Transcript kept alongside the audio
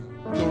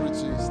Glory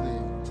to his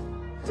name.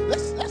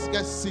 Let's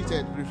get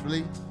seated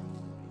briefly.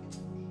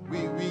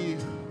 We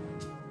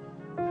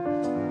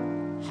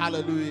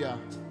hallelujah.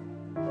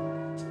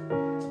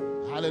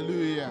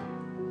 Hallelujah.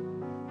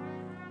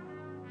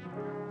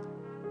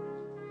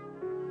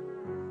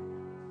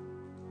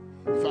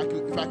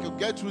 If I could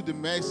get through the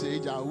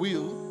message, I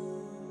will.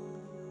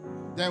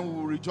 Then we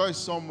will rejoice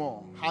some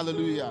more.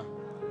 Hallelujah.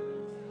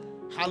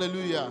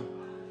 Hallelujah.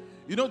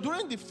 You know,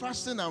 during the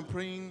fasting and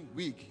praying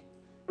week,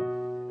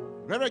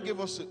 Brother gave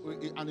us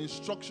an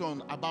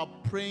instruction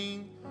about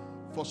praying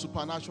for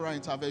supernatural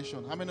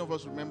intervention. How many of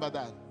us remember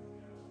that?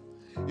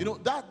 You know,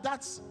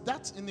 that's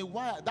in a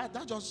while,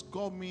 that just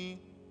got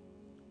me.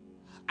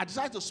 I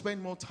decided to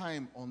spend more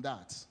time on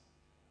that,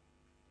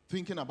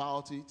 thinking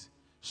about it,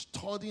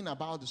 studying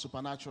about the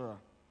supernatural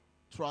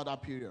throughout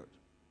that period.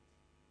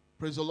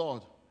 Praise the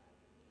Lord.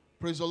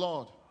 Praise the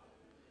Lord.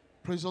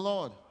 Praise the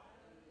Lord.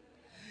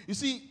 You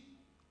see,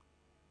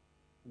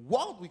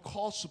 what we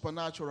call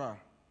supernatural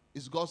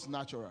is God's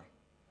natural.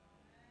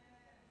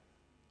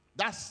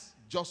 That's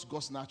just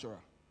God's natural.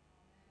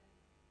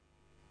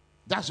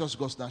 That's just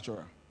God's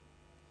natural.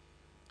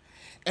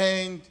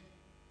 And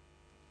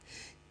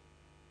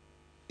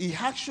He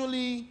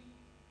actually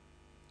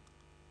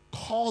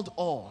called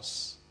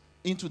us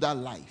into that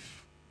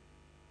life.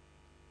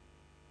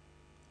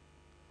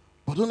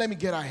 But don't let me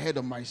get ahead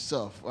of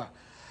myself.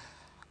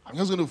 I'm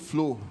just going to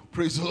flow.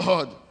 Praise the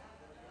Lord.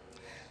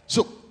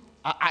 So,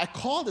 I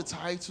call the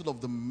title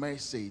of the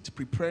message,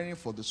 Preparing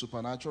for the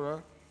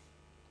Supernatural,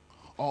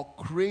 or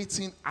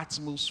Creating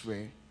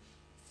Atmosphere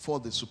for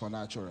the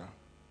Supernatural.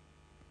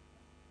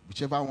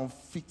 Whichever one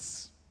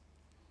fits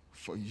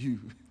for you,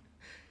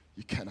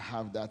 you can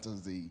have that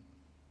as the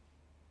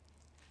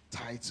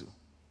title.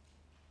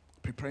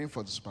 Preparing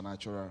for the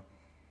Supernatural,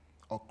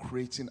 or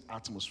Creating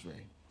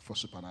Atmosphere for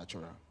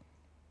Supernatural.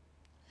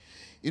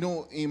 You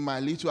know, in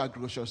my little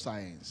agricultural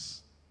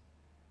science,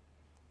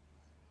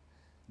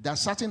 there are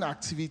certain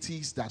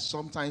activities that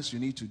sometimes you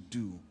need to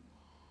do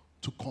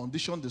to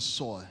condition the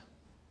soil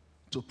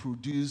to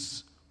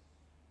produce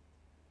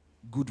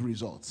good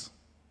results.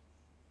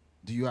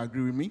 Do you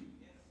agree with me? Yes,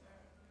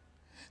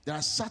 sir. There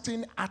are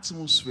certain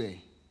atmosphere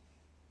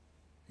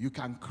you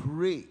can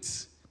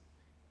create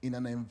in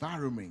an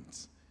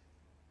environment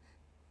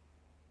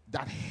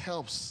that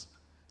helps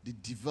the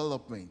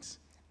development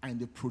and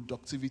the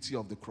productivity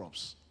of the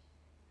crops.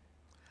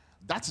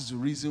 That is the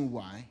reason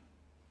why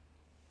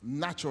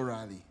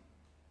naturally,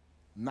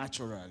 not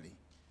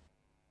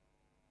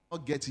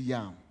get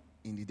yam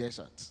in the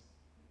desert,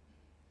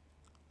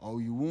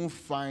 or you won't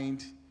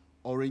find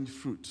orange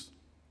fruit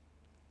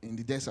in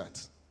the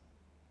desert.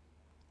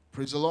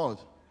 Praise the Lord.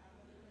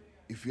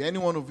 If any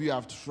one of you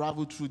have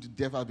traveled through the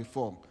desert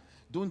before,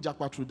 don't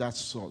jackpot through that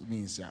salt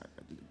means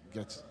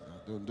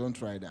don't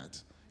try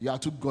that. You are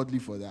too godly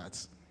for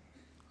that.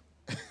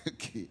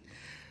 Okay.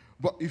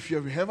 But if you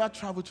have ever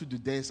traveled to the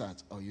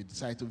desert, or you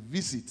decide to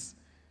visit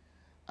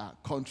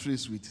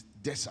countries with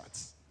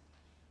deserts,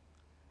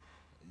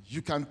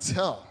 you can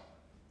tell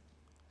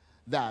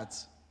that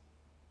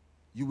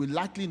you will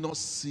likely not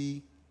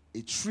see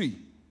a tree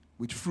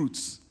with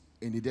fruits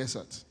in the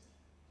desert.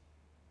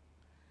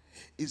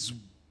 Its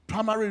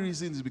primary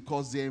reason is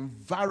because the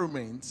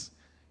environment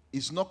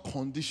is not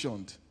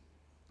conditioned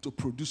to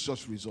produce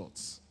such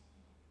results.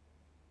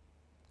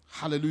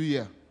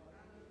 Hallelujah.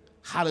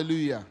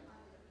 Hallelujah.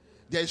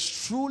 There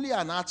is truly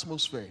an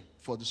atmosphere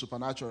for the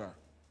supernatural.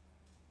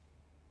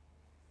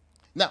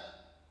 Now,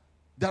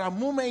 there are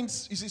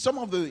moments, you see, some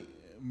of the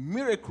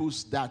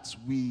miracles that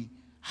we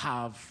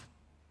have,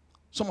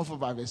 some of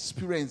us have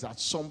experienced at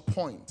some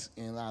point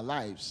in our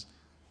lives.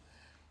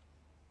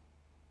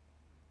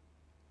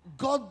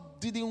 God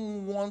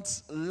didn't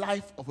want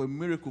life of a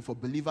miracle for a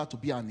believer to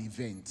be an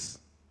event.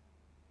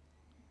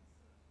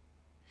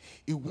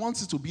 He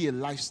wants it to be a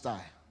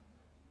lifestyle.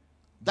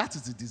 That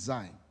is the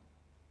design.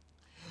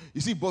 You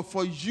see, but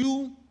for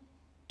you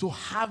to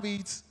have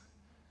it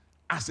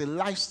as a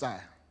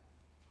lifestyle,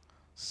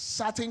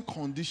 certain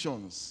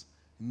conditions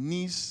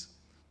needs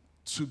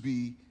to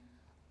be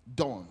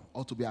done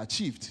or to be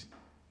achieved.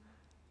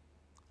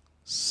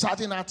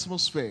 Certain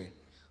atmosphere,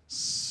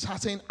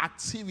 certain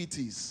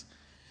activities,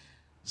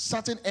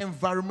 certain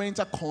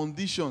environmental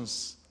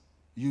conditions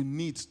you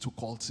need to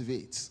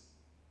cultivate.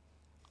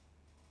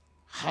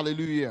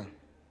 Hallelujah.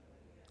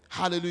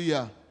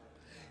 Hallelujah.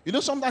 You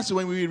know, sometimes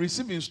when we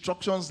receive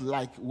instructions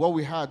like what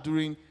we had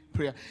during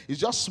prayer, it's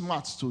just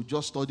smart to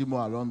just study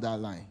more along that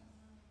line.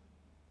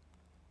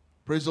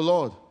 Praise the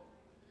Lord.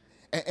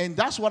 And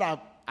that's what I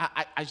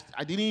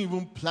didn't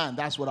even plan.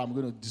 That's what I'm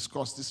going to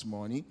discuss this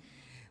morning.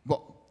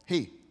 But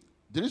hey,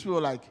 there is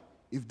people like,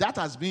 if that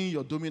has been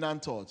your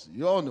dominant thought,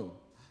 you all know,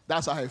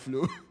 that's how I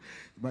flow.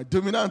 My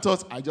dominant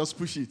thought, I just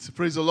push it.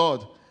 Praise the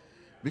Lord.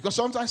 Because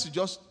sometimes you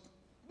just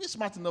be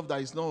smart enough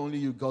that it's not only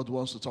you God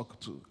wants to talk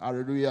to.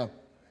 Hallelujah.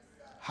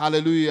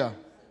 Hallelujah.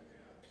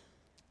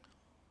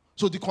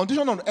 So the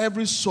condition on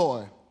every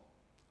soil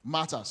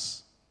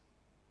matters.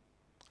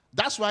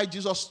 That's why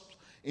Jesus,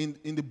 in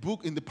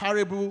the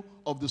parable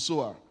of the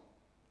sower,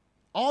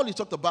 all he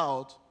talked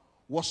about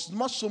was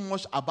not so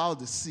much about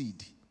the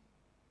seed.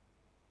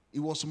 It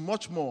was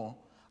much more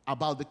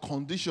about the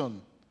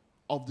condition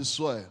of the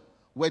soil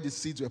where the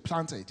seeds were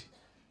planted.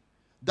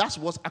 That's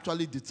what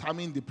actually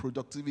determined the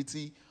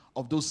productivity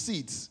of those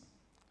seeds.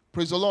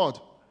 Praise the Lord.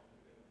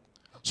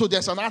 So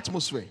there's an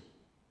atmosphere.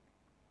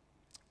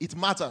 It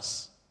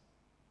matters.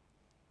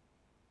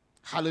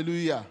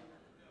 Hallelujah.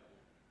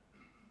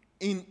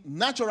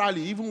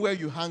 Naturally, even where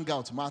you hang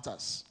out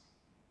matters.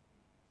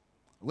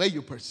 Where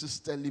you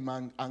persistently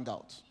hang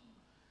out.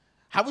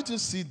 Haven't you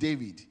seen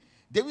David?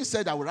 David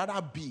said, I would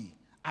rather be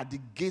at the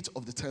gate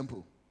of the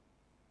temple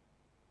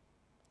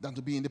than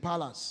to be in the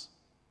palace.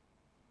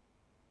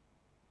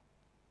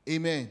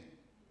 Amen.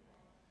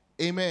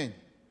 Amen.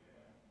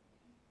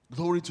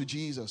 Glory to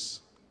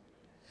Jesus.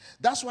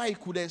 That's why he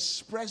could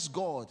express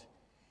God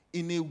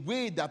in a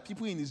way that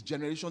people in his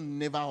generation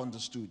never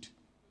understood.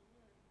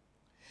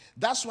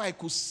 That's why he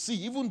could see,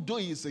 even though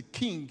he is a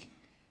king,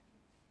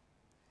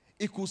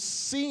 he could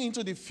see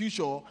into the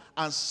future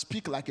and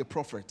speak like a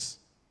prophet.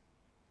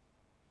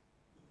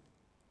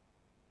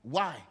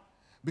 Why?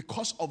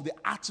 Because of the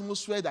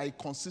atmosphere that he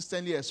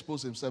consistently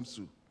exposed himself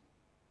to.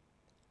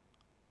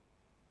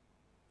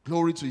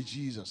 Glory to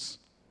Jesus.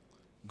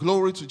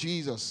 Glory to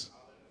Jesus.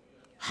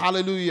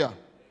 Hallelujah.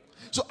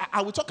 So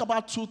I will talk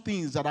about two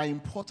things that are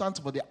important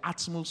for the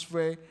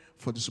atmosphere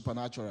for the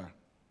supernatural.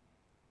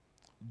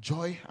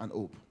 Joy and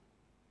hope.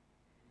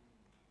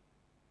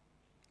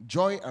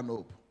 Joy and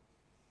hope.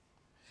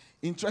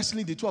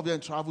 Interestingly, the two of them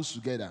travel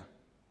together.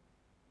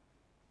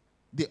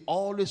 They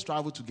always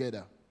travel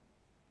together.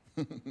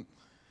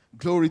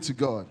 Glory to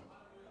God.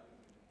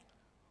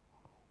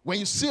 When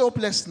you see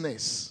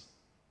hopelessness,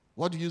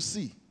 what do you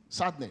see?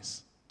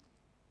 Sadness.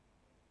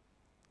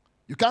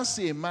 You can't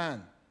see a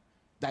man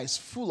that is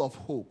full of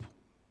hope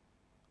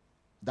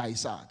that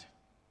is sad.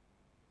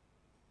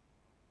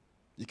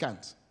 You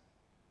can't.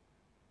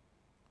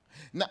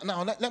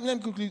 Now let me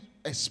quickly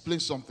explain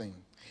something.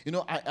 You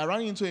know, I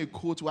ran into a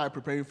quote while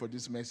preparing for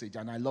this message,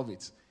 and I love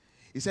it.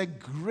 He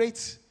said,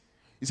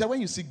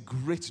 when you see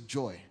great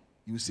joy,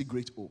 you will see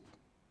great hope.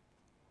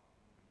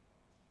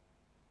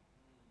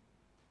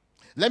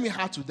 Let me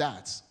add to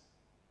that.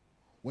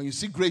 When you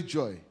see great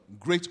joy,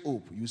 great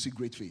hope, you see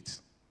great faith.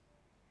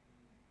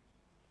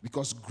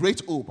 Because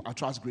great hope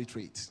attracts great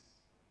faith.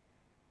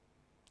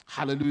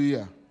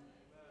 Hallelujah.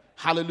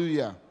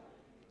 Hallelujah.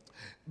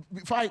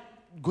 Before I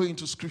go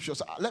into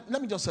scriptures, let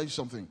me just tell you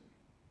something.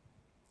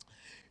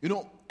 You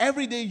know,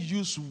 everyday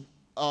use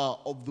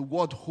of the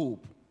word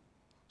hope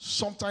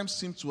sometimes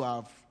seems to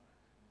have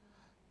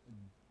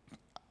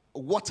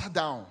watered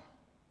down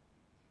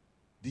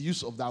the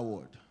use of that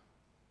word.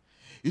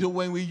 You know,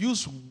 when we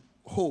use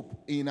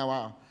hope in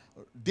our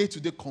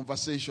day-to-day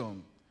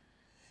conversation,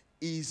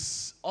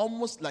 is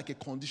almost like a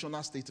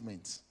conditional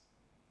statement.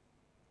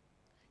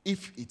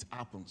 If it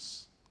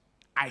happens,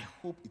 I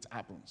hope it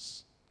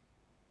happens.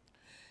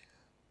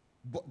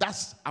 But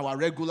that's our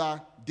regular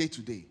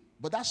day-to-day.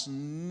 But that's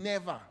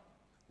never,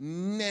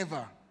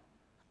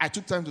 I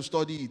took time to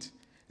study it,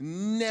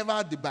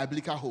 never the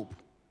biblical hope.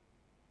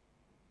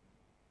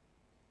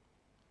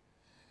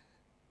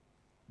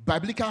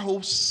 Biblical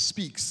hope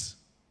speaks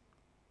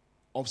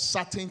of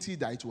certainty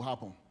that it will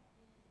happen.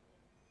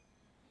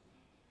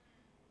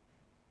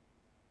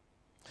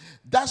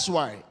 That's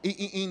why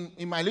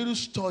in my little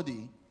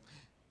study,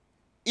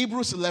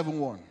 Hebrews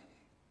 11:1.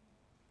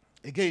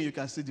 Again, you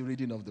can see the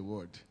reading of the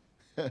word.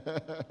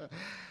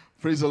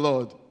 Praise the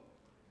Lord.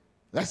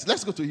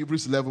 Let's go to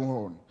Hebrews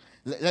 11:1.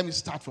 Let me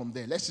start from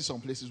there. Let's see some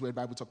places where the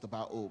Bible talked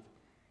about hope.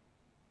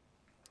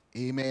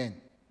 Amen.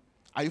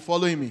 Are you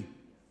following me?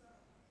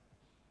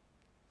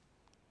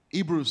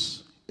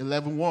 Hebrews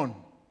 11:1.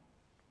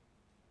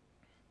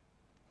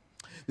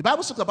 The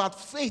Bible talks about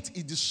faith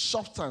is the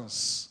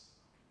substance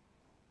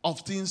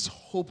of things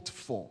hoped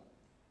for.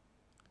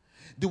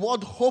 The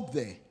word hope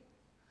there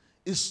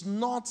is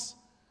not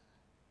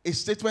a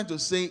statement to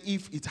say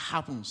if it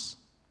happens.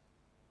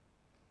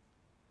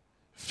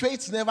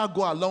 Faith never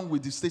go along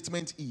with the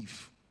statement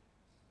if.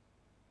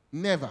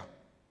 Never.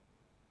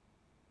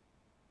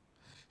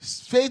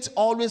 Faith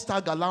always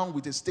tag along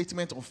with a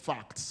statement of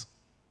facts.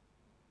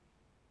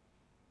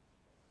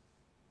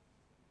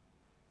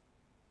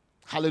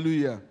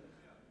 Hallelujah.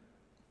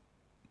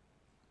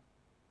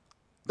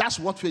 That's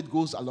what faith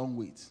goes along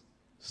with.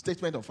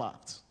 Statement of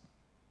fact.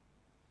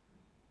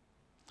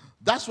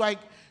 That's why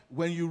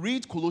when you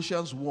read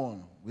Colossians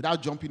 1,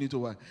 without jumping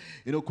into it,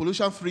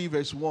 Colossians 3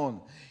 verse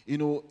 1,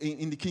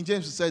 in the King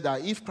James it said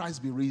that if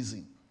Christ be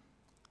risen.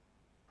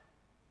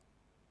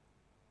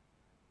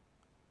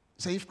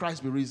 Say if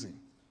Christ be risen.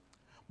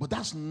 But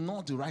that's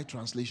not the right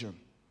translation.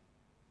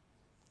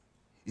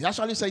 It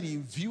actually said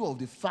in view of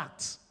the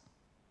fact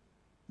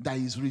that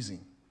he is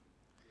risen.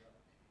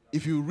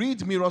 If you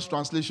read Mirror's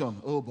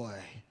translation, oh boy,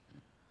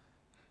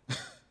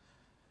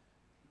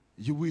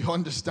 you will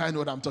understand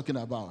what I'm talking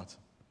about.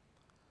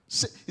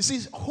 You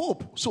see,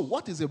 hope. So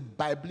what is a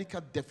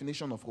biblical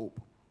definition of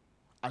hope?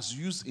 As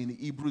used in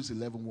Hebrews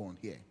 11:1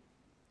 here.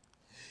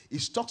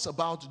 It talks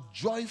about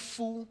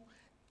joyful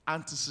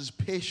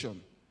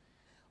anticipation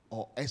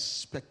or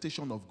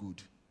expectation of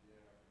good.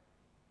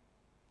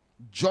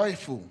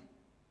 Joyful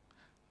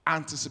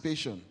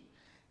anticipation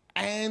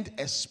and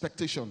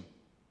expectation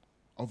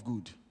of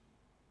good.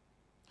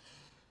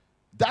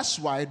 That's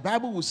why the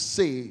Bible will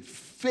say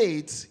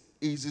faith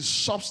is the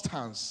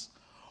substance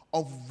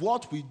of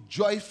what we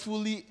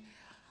joyfully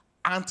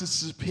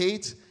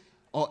anticipate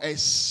or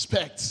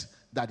expect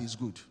that is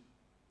good.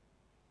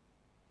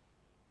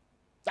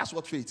 That's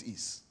what faith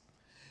is.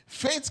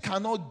 Faith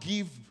cannot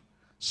give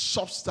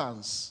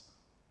substance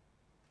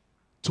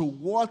to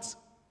what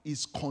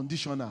is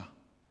conditional.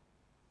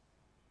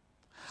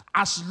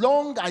 As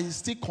long as it's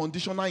still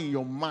conditional in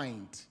your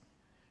mind,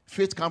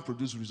 faith can't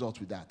produce results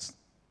with that.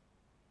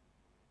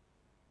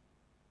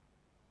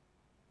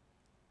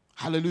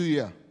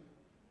 Hallelujah.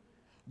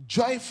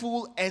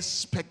 Joyful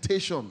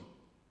expectation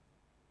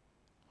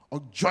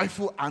or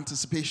joyful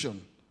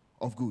anticipation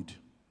of good.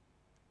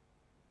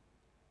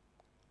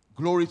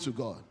 Glory to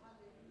God.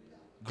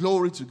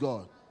 Glory to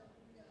God.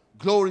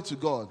 Glory to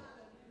God.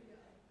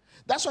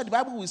 That's why the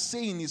Bible will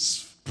say in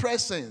His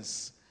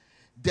presence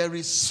there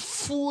is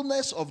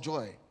fullness of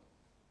joy.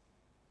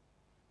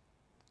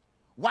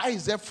 Why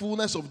is there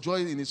fullness of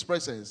joy in His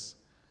presence?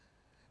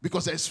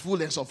 Because there's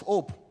fullness of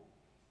hope.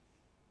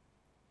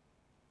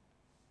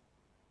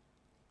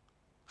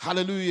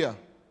 Hallelujah.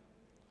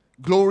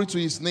 Glory to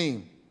His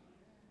name.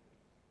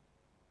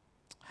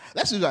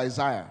 Let's read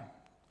Isaiah.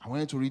 I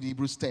wanted to read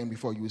Hebrews 10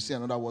 before you will see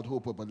another word,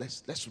 hope, but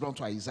let's run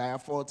to Isaiah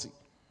 40.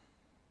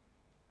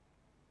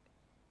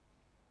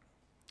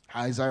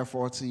 Isaiah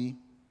 40,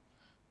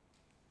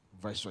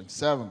 verse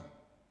 27.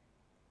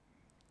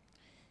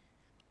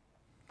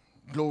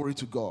 Glory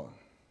to God.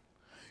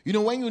 You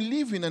know, when you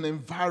live in an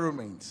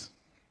environment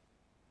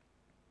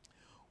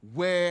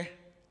where,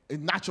 a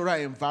natural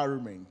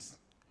environment,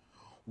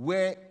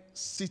 where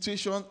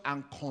situation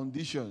and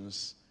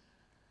conditions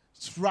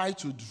try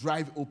to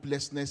drive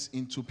hopelessness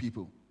into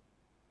people,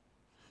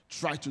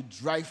 try to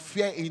drive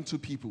fear into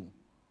people,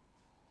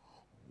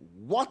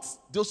 what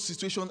those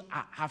situations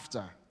are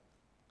after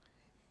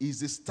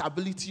is the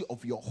stability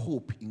of your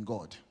hope in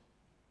God.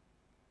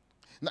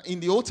 Now, in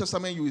the Old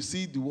Testament, you will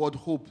see the word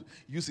hope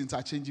used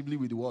interchangeably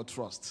with the word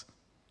trust.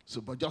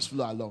 So, but just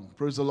flow along.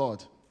 Praise the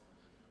Lord.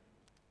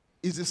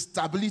 It's the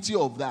stability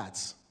of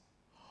that.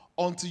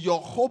 Until your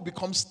hope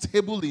becomes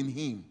stable in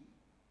Him,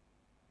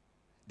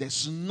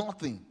 there's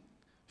nothing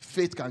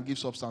faith can give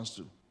substance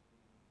to.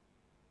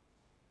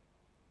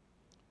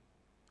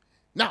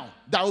 Now,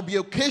 there will be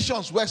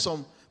occasions where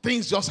some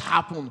things just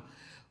happen.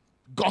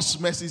 God's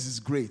mercy is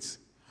great.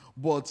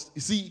 But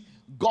you see,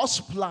 God's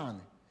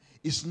plan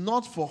is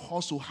not for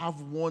us to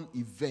have one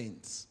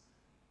event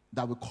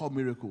that we call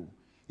miracle.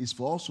 It's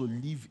for us to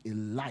live a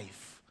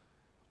life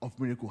of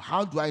miracle.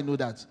 How do I know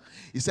that?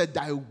 He said,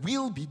 thy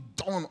will be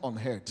done on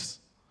earth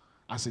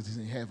as it is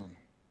in heaven.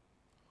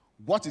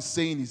 What he's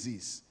saying is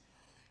this: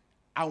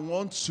 I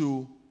want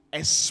to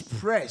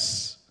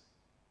express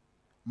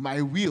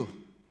my will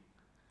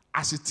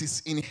as it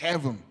is in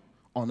heaven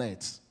on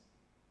earth.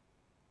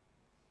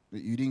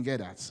 You didn't get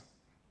that.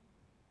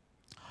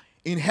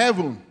 In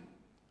heaven,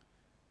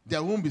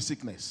 there won't be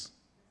sickness.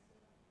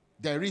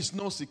 There is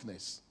no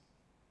sickness.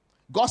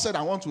 God said,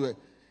 I want to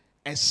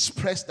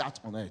express that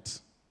on earth.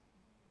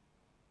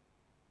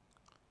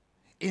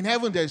 In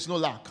heaven, there is no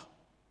lack.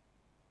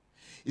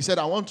 He said,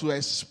 I want to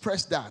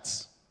express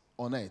that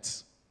on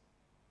earth.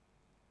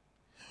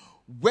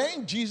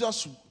 When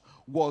Jesus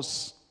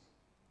was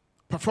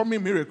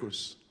performing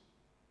miracles,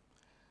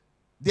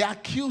 they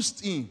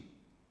accused him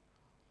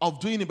of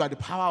doing it by the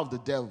power of the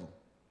devil.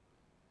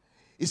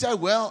 He said,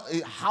 well,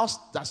 a house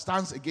that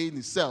stands against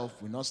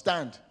itself will not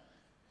stand.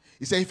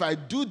 He said, if I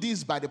do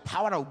this by the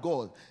power of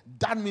God,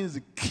 that means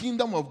the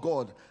kingdom of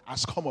God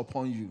has come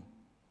upon you.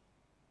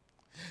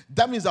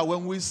 That means that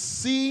when we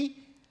see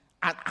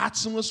an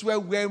atmosphere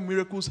where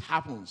miracles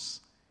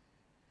happens,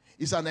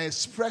 it's an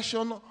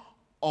expression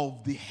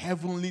of the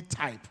heavenly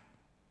type.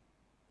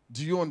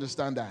 Do you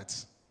understand that?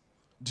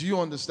 Do you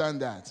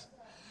understand that?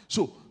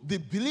 So the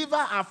believer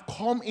have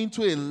come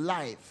into a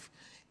life,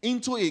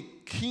 into a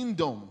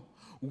kingdom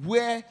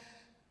where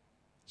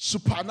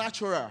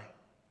supernatural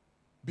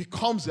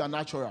becomes their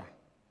natural.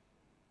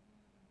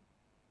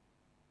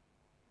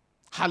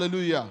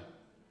 Hallelujah.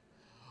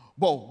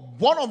 But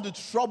one of the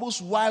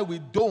troubles why we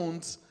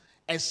don't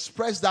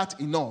express that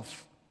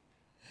enough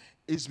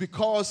is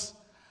because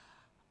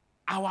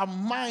our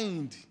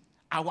mind,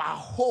 our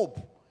hope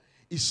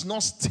is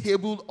not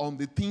stable on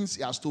the things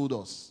He has told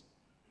us.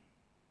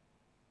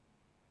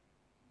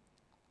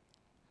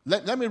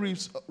 Let me read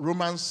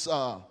Romans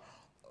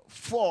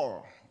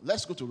 4.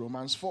 Let's go to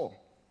Romans 4.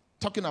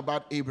 Talking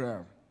about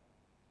Abraham.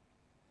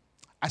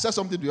 I said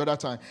something the other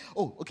time.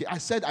 Oh, okay. I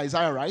said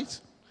Isaiah, right?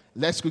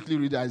 Let's quickly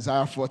read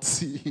Isaiah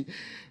 40,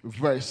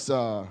 verse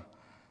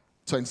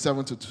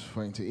 27 to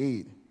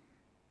 28.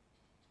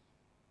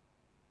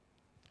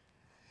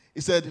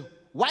 He said,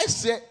 why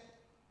say,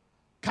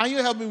 can you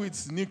help me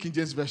with New King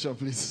James Version,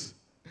 please?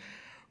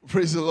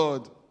 Praise the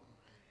Lord.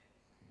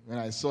 When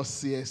I saw,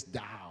 seest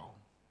thou.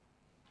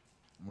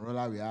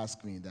 Morola will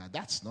ask me that.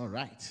 That's not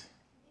right.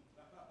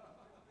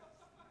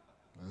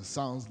 It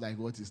sounds like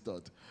what is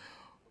taught.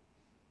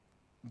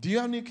 Do you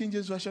have New King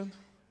James Version?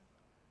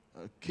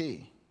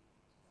 Okay.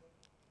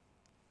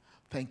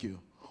 Thank you.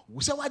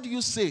 So what do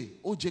you say,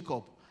 O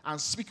Jacob,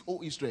 and speak,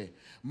 O Israel?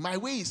 My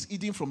way is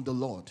hidden from the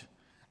Lord,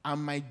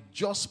 and my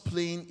just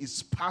plain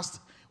is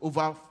passed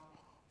over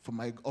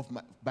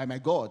by my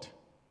God.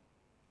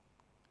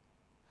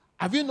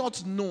 Have you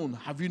not known,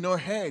 have you not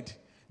heard,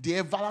 the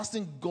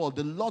everlasting God,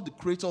 the Lord, the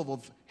creator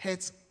of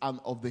heads and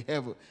of the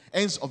heaven,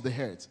 ends of the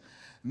earth,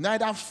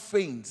 neither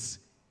faints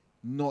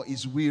nor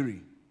is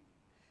weary.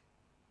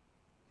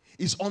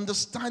 His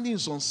understanding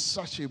is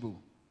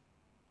unsearchable.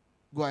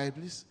 Go ahead,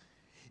 please.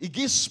 He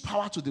gives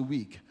power to the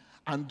weak,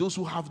 and those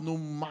who have no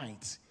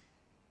might,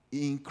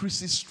 he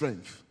increases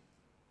strength.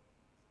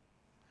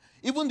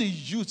 Even the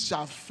youth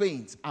shall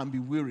faint and be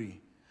weary,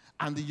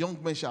 and the young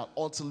men shall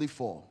utterly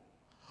fall.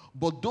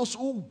 But those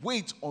who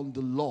wait on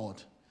the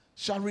Lord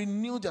shall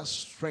renew their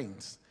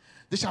strength.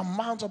 They shall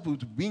mount up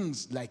with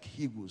wings like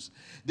eagles.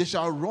 They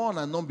shall run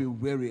and not be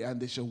weary, and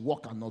they shall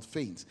walk and not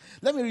faint.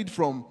 Let me read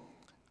from,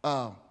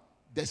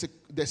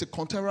 there's a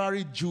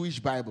contemporary Jewish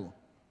Bible.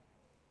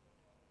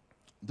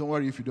 Don't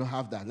worry if you don't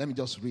have that. Let me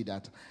just read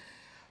that.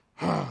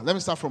 Let me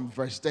start from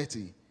verse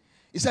 30.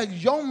 It said,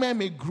 young men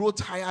may grow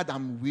tired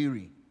and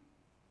weary.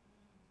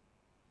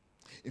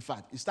 In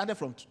fact, it started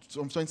from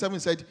 27.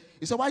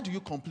 He said, why do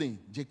you complain,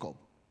 Jacob?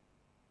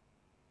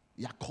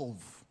 Yaakov.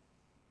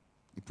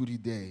 He put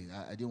it there.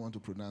 I didn't want to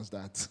pronounce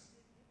that.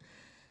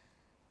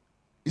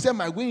 He said,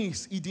 my way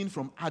is hidden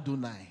from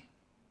Adonai.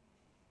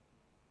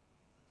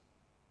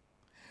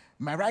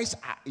 My rights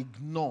are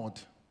ignored.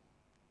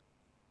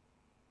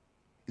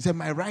 He said,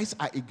 my rights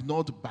are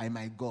ignored by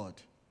my God.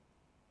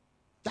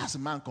 That's a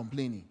man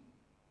complaining.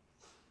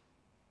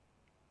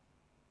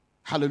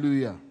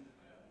 Hallelujah.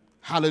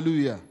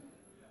 Hallelujah.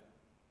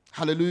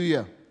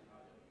 Hallelujah.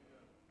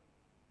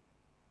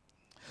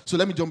 So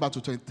let me jump back to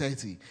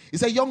 30. He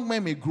said, young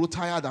men may grow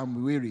tired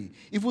and weary.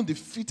 Even the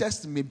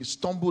fittest may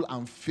stumble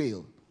and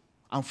fail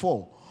and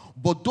fall.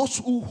 But those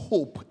who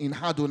hope in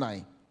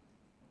Adonai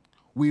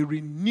will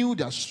renew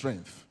their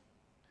strength.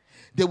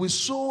 They will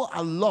soar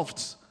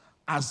aloft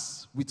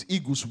as with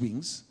eagle's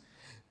wings.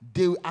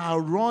 They are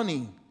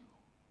running.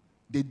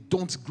 They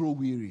don't grow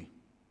weary.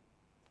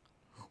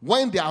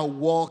 When they are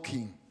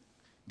walking,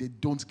 they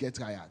don't get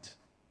tired.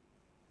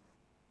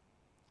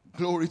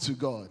 Glory to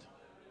God.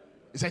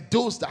 He said,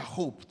 those that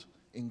hoped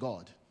in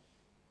God.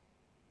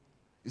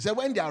 He said,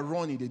 when they are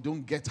running, they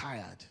don't get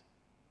tired.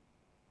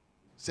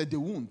 He said, they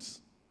won't.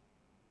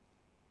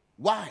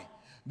 Why?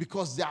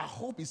 Because their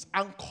hope is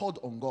anchored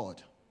on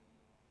God.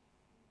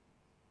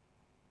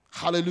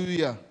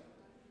 Hallelujah.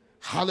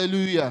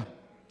 Hallelujah.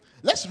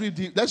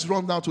 Let's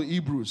run down to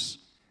Hebrews.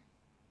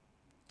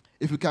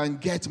 If you can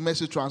get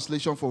Message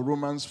translation for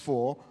Romans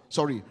 4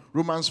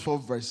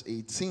 verse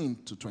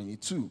 18 to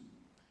 22.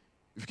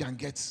 If you can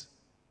get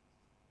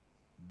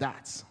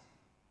that,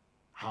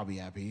 I'll be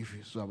happy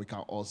so that we can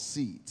all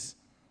see it.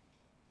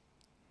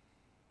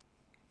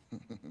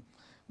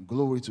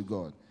 Glory to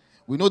God.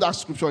 We know that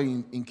scripture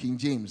in King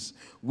James,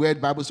 where the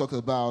Bible talks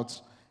about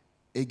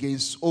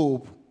against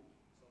hope.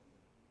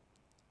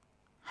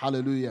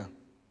 Hallelujah.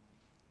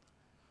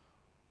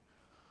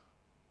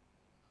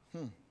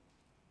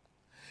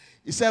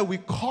 He said, we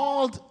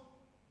called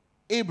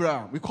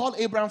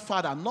Abraham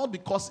father, not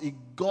because he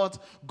got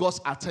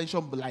God's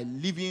attention by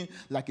living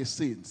like a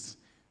saint,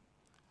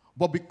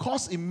 but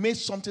because he made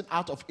something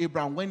out of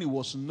Abraham when he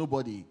was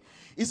nobody.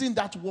 Isn't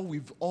that what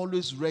we've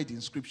always read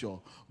in scripture?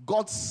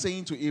 God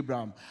saying to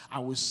Abraham, I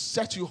will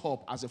set you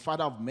up as a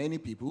father of many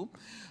people.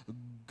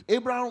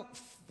 Abraham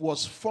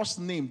was first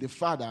named the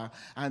father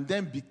and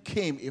then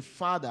became a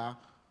father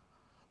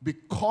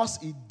because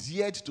he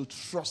dared to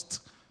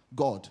trust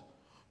God,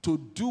 to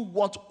do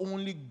what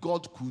only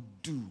God could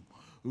do.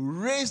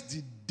 Raise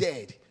the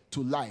dead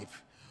to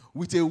life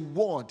with a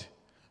word,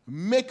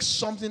 make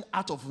something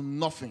out of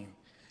nothing.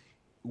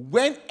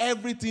 When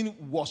everything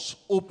was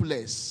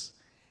hopeless,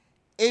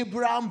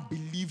 Abraham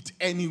believed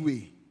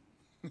anyway.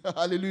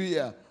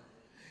 Hallelujah.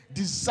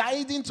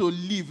 Deciding to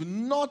live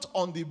not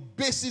on the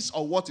basis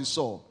of what he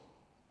saw.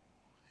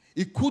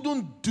 He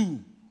couldn't do,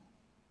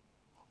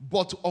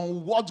 but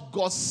on what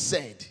God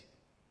said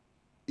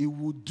he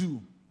would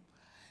do.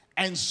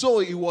 And so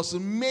he was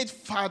made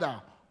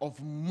father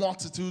of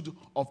multitude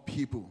of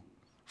people.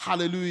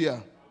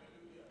 Hallelujah.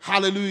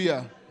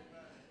 Hallelujah.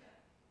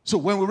 So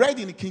when we read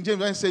in the King James,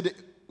 when it said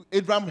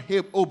Abraham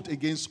hoped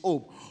against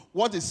hope,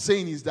 what it's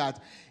saying is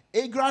that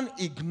Abraham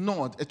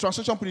ignored, a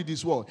translation put it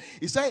this way,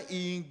 he said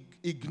he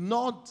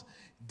ignored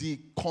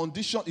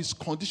his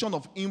condition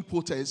of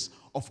impotence,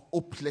 of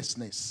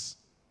hopelessness.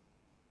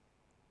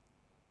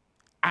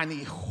 And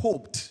he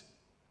hoped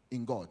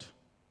in God.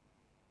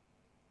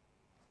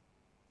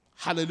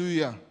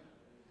 Hallelujah.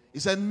 He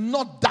said,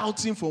 not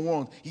doubting for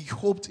one, he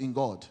hoped in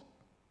God.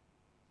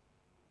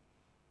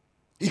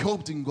 He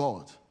hoped in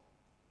God.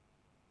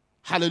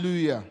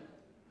 Hallelujah.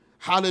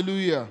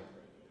 Hallelujah.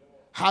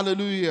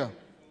 Hallelujah.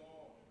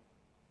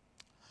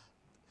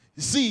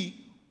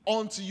 See,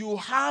 until you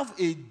have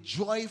a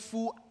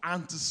joyful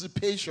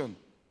anticipation,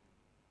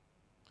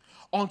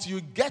 until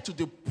you get to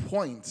the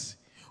point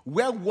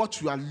where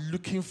what you are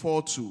looking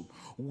forward to,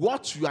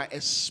 what you are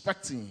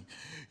expecting,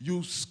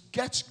 you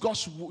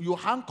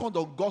hang on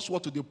to God's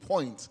word to the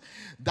point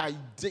that,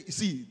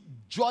 see,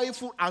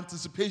 joyful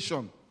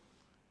anticipation.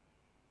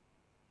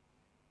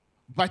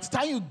 By the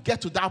time you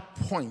get to that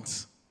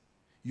point,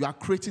 you are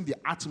creating the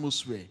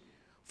atmosphere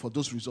for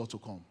those results to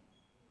come.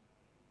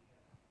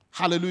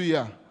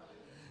 Hallelujah.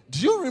 Do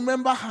you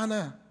remember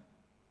Hannah?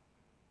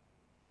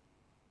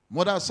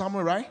 Mother of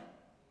Samuel, right?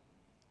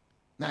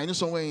 Now, I know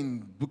somewhere in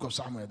the book of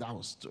Samuel, that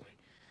was the story.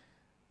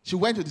 She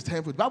went to the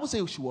temple. The Bible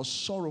says she was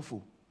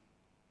sorrowful.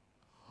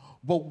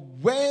 But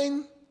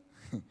when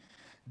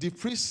the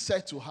priest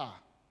said to her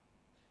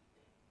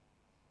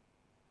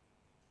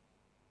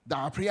that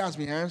her prayer has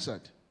been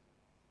answered,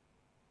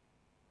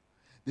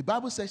 the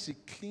Bible says she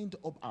cleaned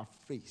up her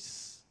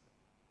face,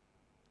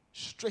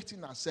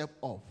 straightened herself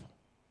up.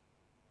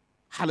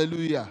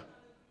 Hallelujah.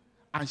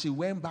 And she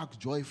went back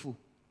joyful.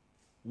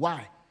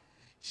 Why?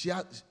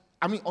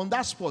 On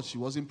that spot, she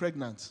wasn't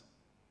pregnant.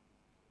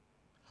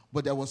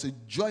 But there was a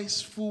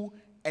joyful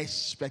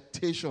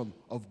expectation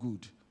of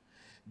good.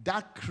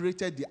 That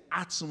created the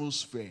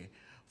atmosphere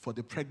for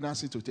the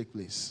pregnancy to take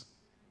place.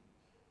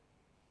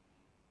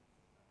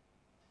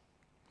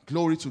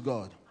 Glory to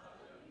God.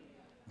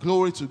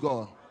 Glory to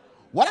God.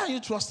 What are you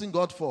trusting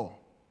God for?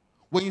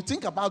 When you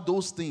think about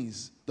those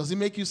things, does it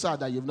make you sad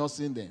that you've not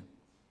seen them?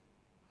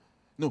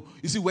 No.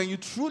 You see, when you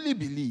truly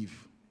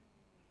believe,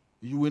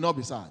 you will not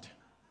be sad.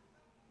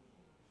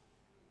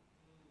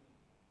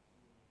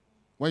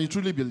 When you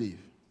truly believe.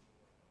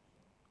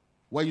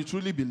 When you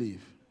truly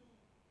believe.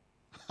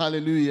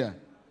 Hallelujah.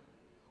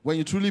 When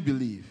you truly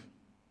believe,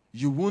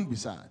 you won't be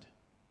sad.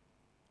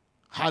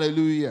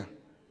 Hallelujah.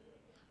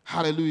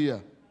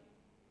 Hallelujah.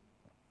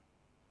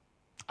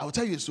 I will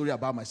tell you a story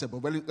about myself,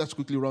 but let's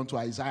quickly run to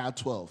Isaiah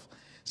 12.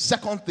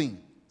 Second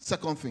thing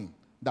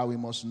that we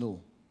must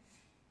know.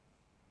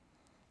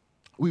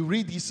 We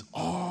read this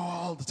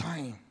all the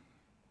time.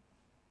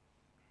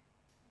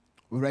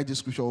 We read this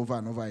scripture over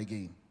and over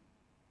again.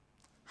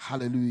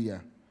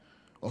 Hallelujah.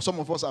 Or some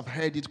of us have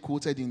heard it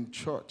quoted in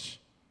church.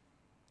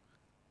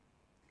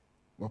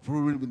 But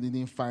probably we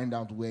didn't find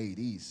out where it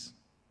is.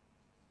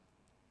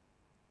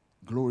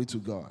 Glory to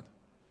God.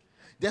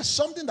 There's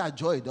something that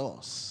joy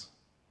does.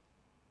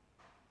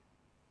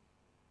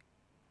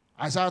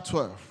 Isaiah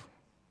 12,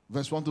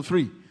 verse 1 to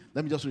 3.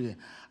 Let me just read it.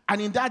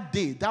 And in that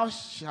day thou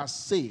shalt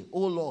say,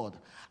 O Lord,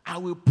 I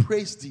will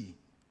praise thee.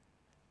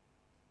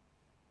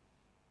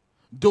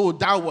 Though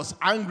thou wast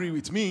angry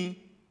with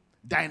me,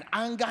 thine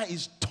anger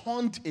is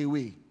turned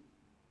away.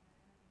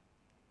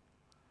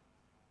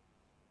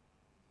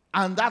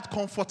 And that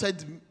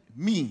comforted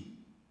me.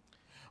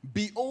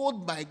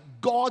 Behold, my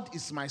God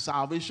is my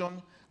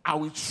salvation. I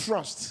will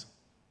trust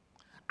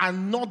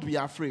and not be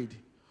afraid.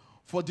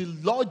 For the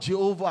Lord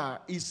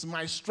Jehovah is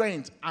my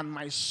strength and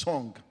my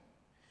song.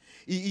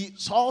 He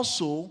is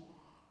also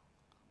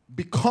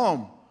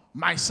become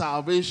my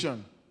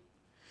salvation.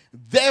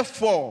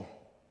 Therefore,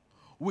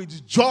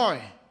 with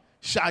joy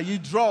shall ye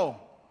draw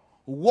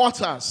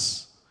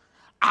waters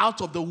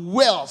out of the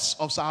wells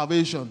of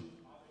salvation.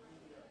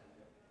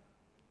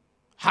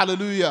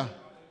 Hallelujah.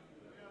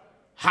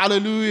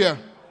 Hallelujah.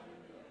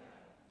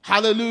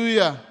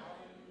 Hallelujah.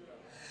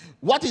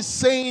 What he's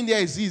saying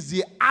there is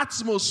the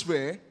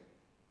atmosphere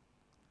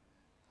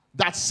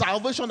that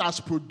salvation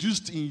has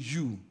produced in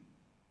you.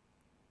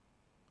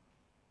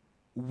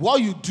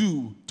 What you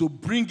do to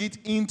bring it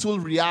into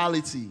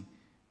reality.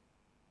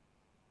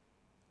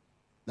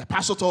 The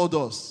pastor told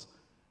us,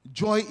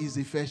 joy is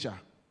the fetcher.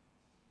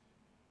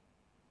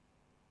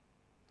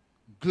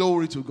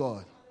 Glory to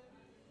God.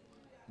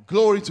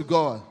 Glory to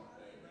God.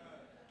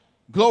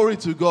 Glory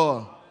to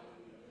God.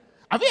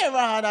 Have you ever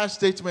heard that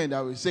statement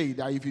that we say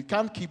that if you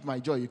can't keep my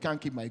joy, you can't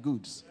keep my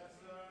goods?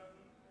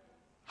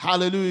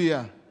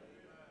 Hallelujah.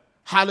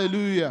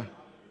 Hallelujah.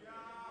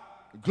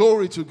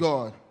 Glory to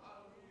God.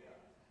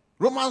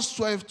 Romans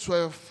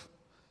 12:12.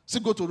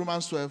 Still go to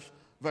Romans 12,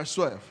 verse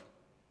 12.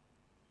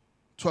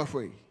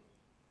 12:3.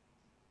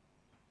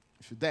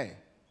 If you're there,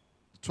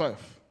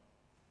 12.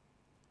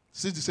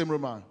 See the same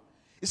Roman.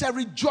 It said,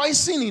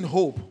 rejoicing in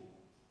hope.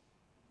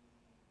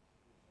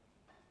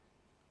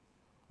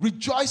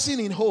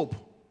 Rejoicing in hope.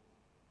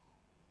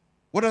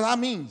 What does that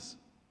mean?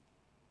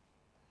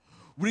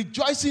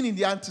 Rejoicing in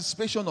the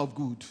anticipation of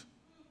good.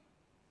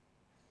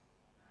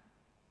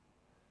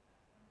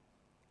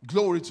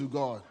 Glory to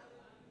God.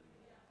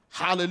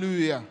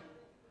 Hallelujah.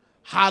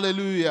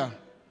 Hallelujah.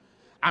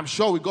 I'm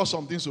sure we got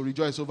some things to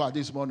rejoice over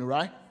this morning,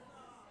 right?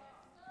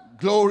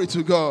 Glory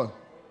to God.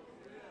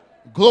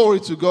 Glory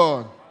to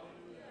God.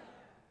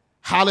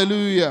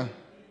 Hallelujah.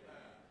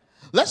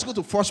 Let's go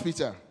to 1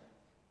 Peter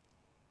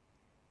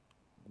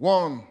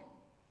 1,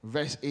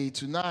 verse 8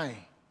 to 9.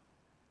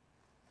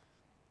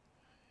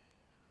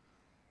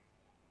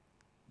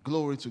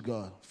 Glory to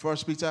God. 1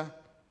 Peter.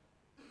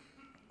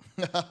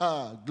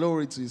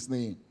 Glory to his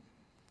name.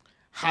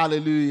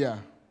 Hallelujah.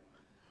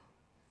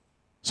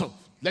 So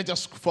let's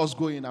just first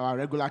go in our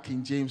regular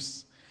King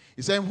James.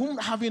 He said, whom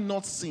having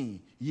not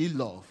seen, ye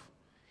love,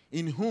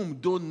 in whom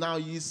though now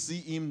ye see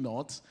him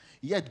not,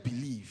 yet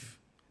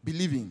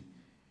believing,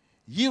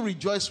 ye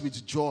rejoice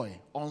with joy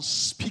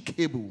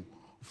unspeakable,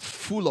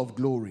 full of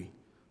glory.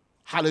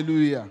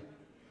 Hallelujah.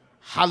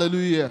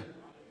 Hallelujah.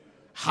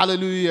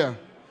 Hallelujah.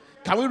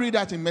 Can we read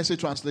that in Message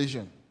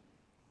translation?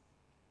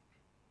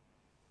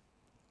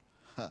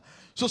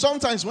 So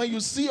sometimes when you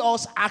see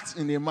us act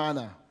in a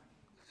manner,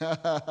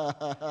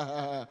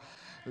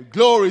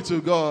 glory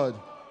to God.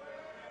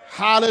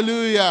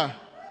 Hallelujah.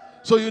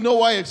 So you know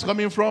where it's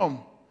coming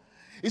from.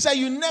 He said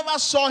you never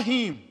saw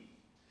him,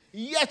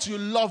 yet you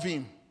love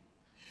him.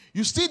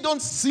 You still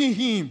don't see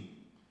him,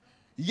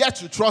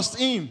 yet you trust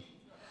him.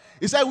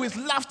 He said with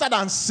laughter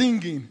and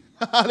singing.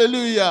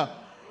 Hallelujah.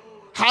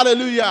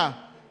 Hallelujah.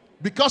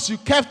 Because you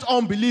kept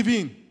on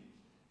believing,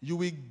 you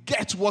will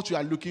get what you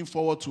are looking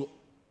forward to.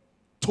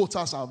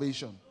 Total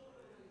salvation.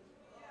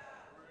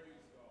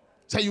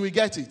 So you will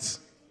get it.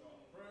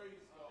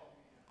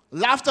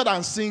 Laughter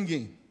and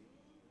singing.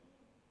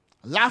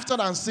 Laughter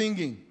and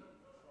singing.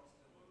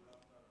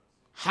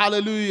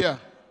 Hallelujah.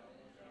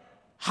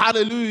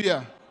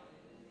 Hallelujah.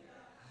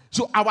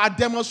 So our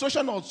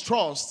demonstration of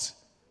trust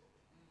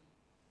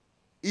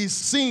is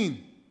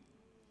seen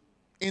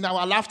in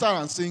our laughter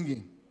and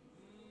singing.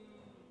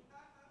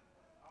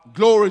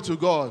 Glory to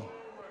God.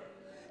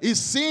 Is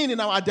seen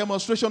in our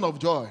demonstration of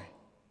joy.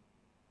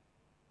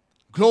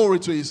 Glory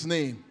to his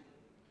name.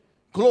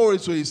 Glory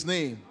to his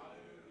name.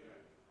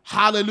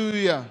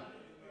 Hallelujah.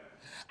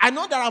 I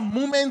know there are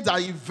moments that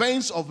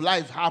events of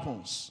life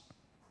happens.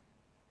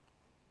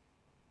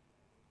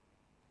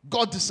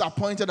 God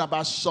disappointed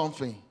about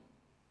something.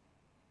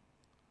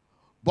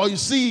 But you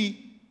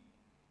see,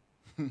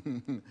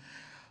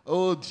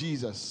 oh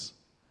Jesus,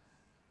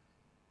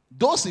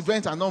 those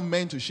events are not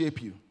meant to shape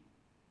you.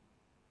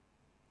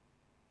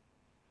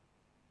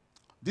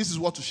 This is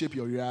what to shape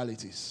your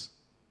realities.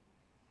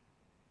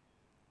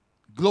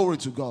 Glory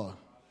to God.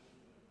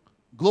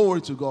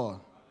 Glory to God.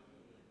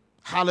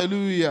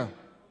 Hallelujah.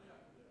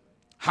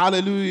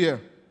 Hallelujah.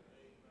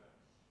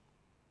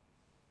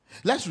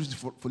 Let's read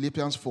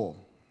Philippians 4.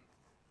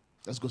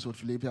 Let's go to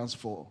Philippians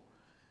 4.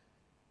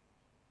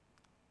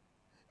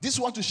 This is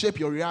what to shape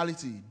your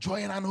reality.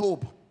 Joy and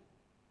hope.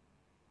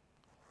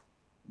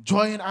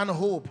 Joy and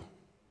hope.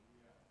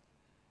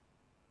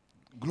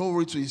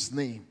 Glory to his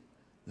name.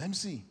 Let me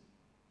see.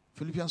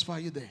 Philippians 4, are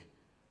you there?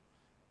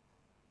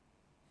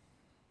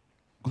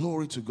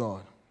 Glory to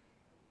God.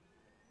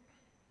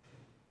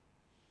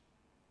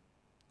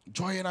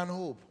 Joy and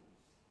hope.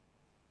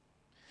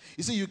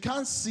 You see, you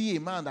can't see a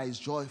man that is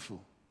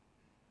joyful,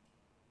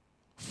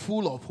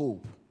 full of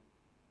hope,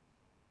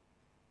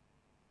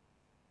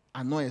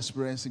 and not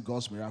experiencing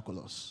God's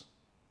miraculous.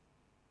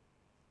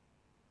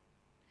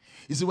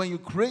 You see, when you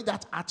create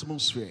that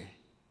atmosphere,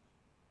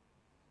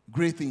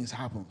 great things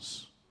happen.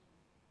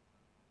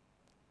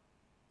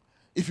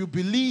 If you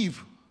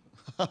believe,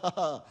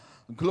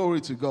 glory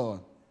to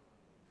God.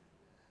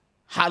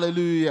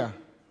 Hallelujah.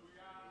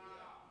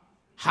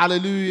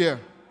 Hallelujah.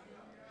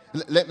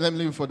 Let me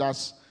leave for that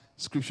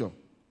scripture.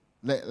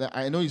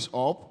 I know it's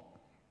up,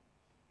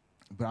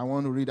 but I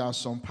want to read out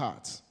some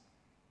parts.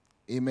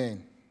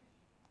 Amen.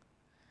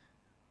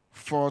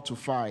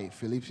 4-5,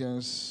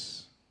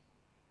 Philippians.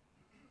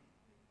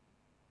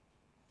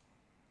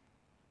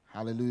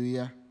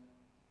 Hallelujah.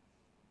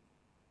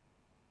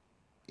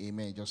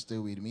 Amen. Just stay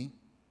with me.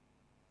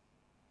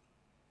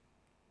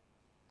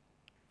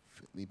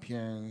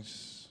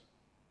 Philippians.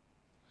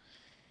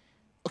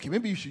 Okay,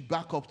 maybe you should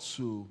back up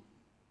to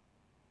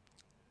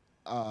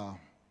a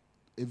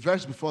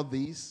verse before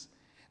this,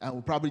 and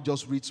we'll probably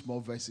just read small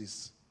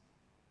verses.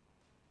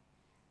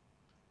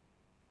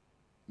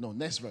 No,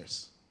 next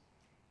verse.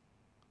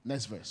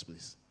 Next verse,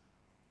 please.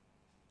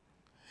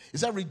 It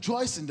said,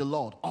 rejoice in the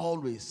Lord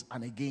always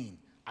and again.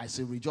 I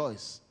say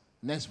rejoice.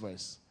 Next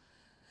verse.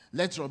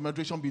 Let your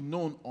moderation be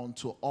known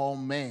unto all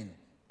men,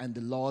 and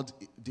the Lord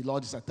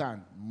is at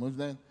hand. Move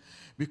then.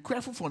 Be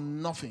careful for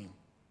nothing,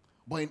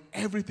 but in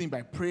everything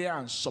by prayer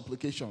and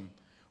supplication,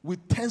 with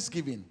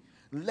thanksgiving,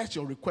 let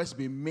your requests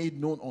be made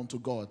known unto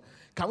God.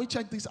 Can we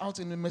check this out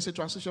in the Message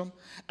translation?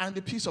 And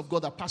the peace of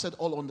God that passeth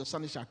all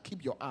understanding shall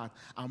keep your heart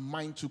and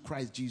mind to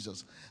Christ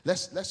Jesus.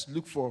 Let's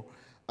look for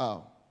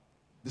the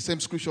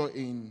same scripture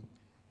in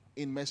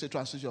Message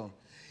translation.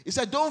 It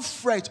said, don't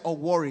fret or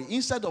worry.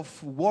 Instead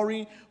of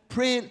worrying,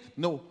 pray.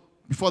 No,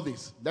 before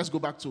this, let's go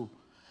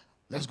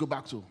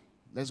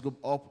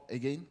up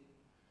again.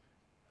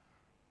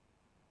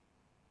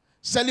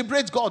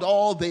 Celebrate God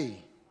all day.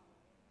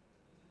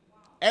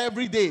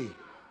 Every day.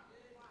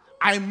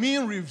 I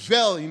mean,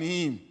 revel in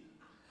him.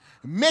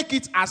 Make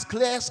it as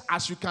clear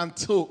as you can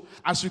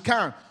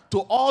to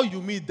all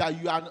you meet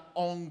that you are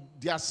on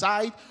their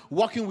side,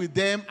 working with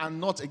them and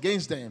not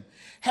against them.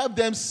 Help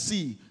them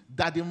see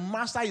that the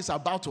master is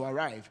about to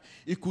arrive.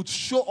 He could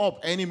show up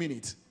any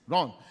minute.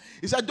 Run.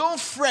 He said, don't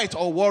fret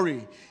or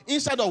worry.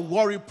 Instead of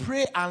worry,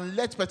 pray and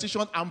let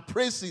petition and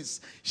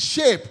praises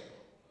shape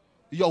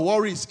your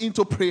worries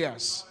into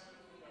prayers.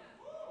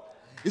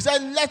 He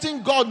said,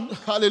 letting God,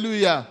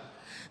 hallelujah,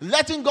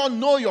 letting God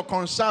know your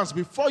concerns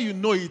before you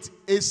know it,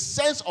 a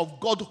sense of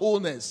God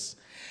wholeness.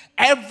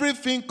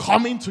 Everything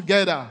coming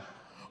together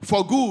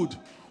for good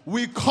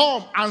will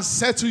come and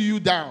settle you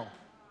down.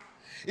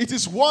 It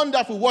is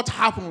wonderful what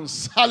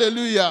happens,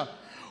 hallelujah,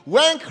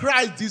 when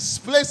Christ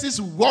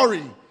displaces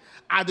worry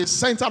at the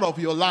center of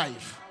your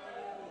life.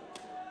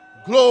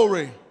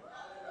 Glory.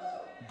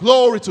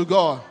 Glory to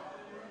God.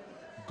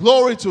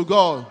 Glory to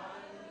God.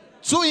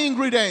 2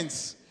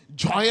 ingredients,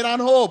 joy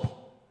and hope.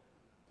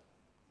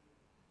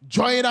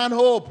 Joy and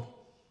hope.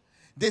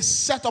 They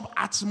set up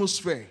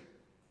atmosphere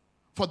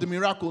for the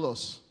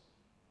miraculous.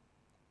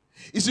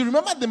 You see,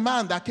 remember the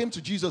man that came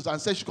to Jesus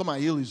and said, "She come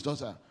and heal his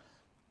daughter."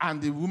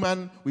 And the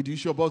woman with the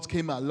issue of blood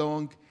came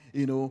along,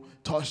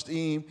 touched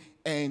him,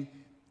 and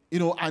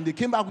they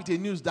came back with the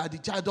news that the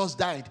child just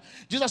died.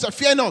 Jesus said,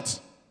 "Fear not."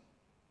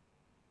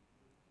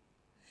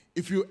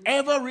 If you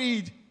ever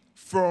read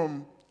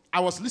from, I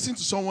was listening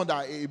to someone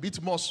that a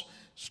bit more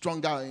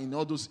stronger in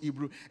all those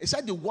Hebrew. He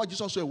said the word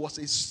Jesus said was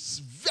a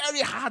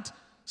very hard,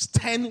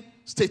 stern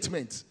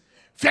statement.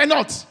 Fear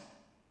not.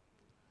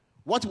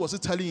 What was he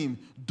telling him?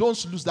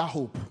 Don't lose that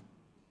hope.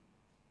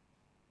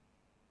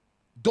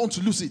 Don't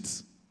lose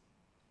it.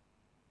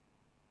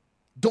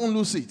 Don't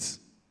lose it.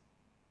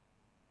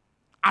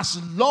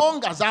 As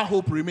long as that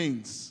hope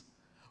remains,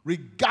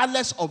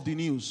 regardless of the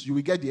news, you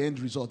will get the end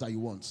result that you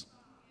want.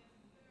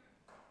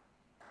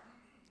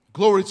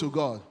 Glory to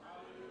God.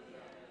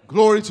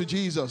 Glory to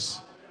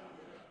Jesus.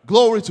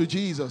 Glory to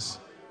Jesus.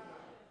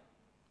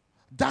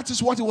 That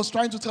is what he was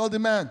trying to tell the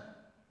man.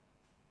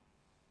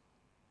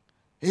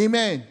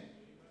 Amen.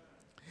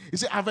 He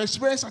said, I've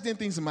experienced certain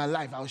things in my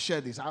life. I'll share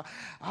this. I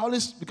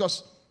always,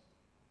 because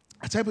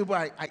I tell people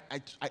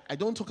I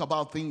don't talk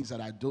about things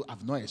that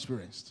I've not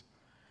experienced.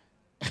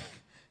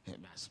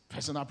 That's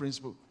personal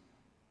principle.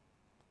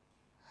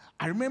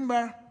 I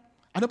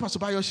know Pastor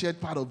Bayo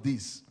shared part of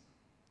this.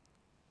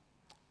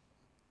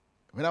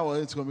 When I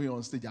was coming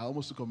on stage, I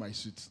almost took off my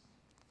suit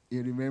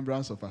in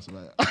remembrance of Pastor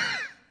Bayo.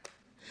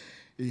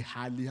 He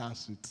hardly has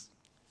suit.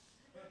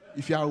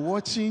 If you are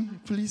watching,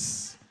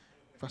 please,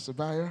 Pastor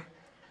Bayo,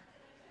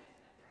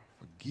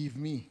 forgive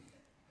me.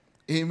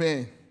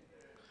 Amen.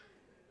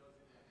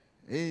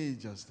 Hey,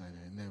 just like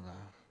never.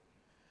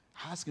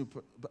 Ask him,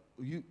 but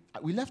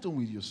we left home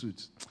with your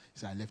suit. He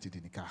said, I left it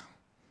in the car.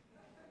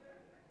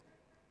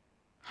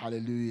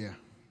 Hallelujah.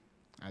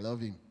 I love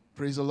him.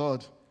 Praise the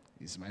Lord.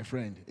 He's my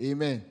friend.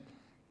 Amen.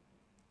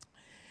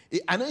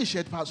 I know he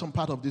shared some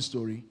part of this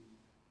story.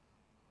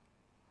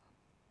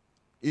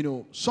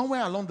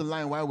 Somewhere along the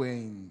line while we're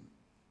in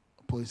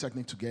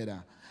Polytechnic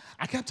together,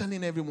 I kept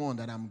telling everyone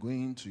that I'm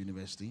going to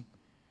university.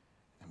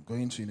 I'm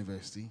going to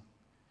university.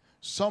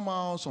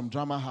 Somehow, some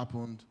drama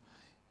happened.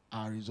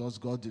 Our results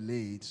got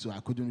delayed, so I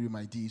couldn't read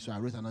my D, so I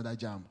wrote another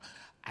jam.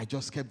 I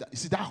just kept that. You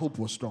see, that hope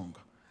was strong.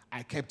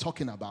 I kept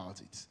talking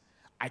about it.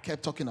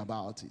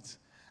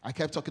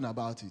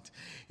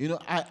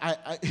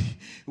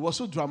 It was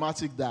so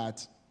dramatic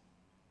that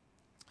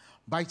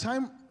by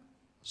time,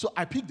 so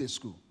I picked a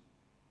school.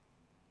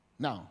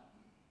 Now,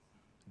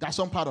 that's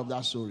some part of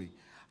that story.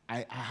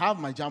 I have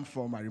my jam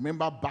form. I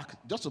remember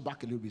just to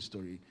back a little bit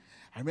story.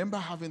 I remember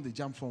having the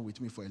jam form with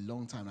me for a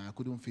long time, and I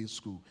couldn't face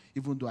school,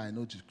 even though I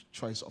know the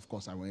choice, of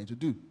course, I wanted to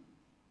do.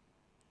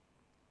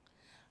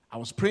 I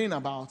was praying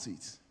about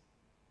it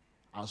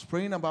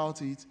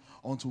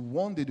until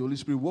one day the Holy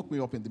Spirit woke me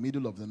up in the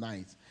middle of the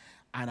night,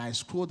 and I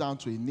scrolled down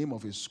to a name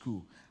of a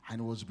school, and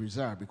it was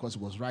bizarre because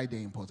it was right there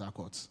in Port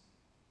Harcourt.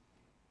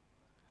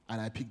 And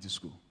I picked the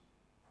school.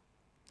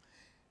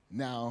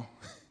 Now,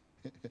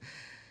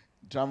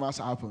 dramas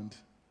happened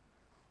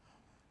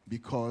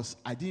because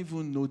I didn't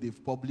even know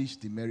they've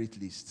published the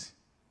merit list.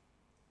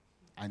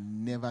 I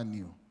never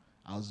knew.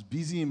 I was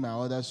busy in my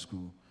other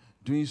school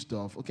doing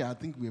stuff. Okay, I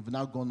think we have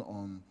now gone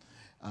on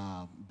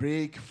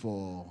break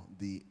for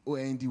the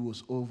OND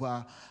was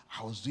over.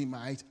 I was doing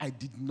my I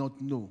did not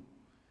know.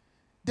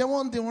 Then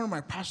one day, one of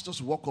my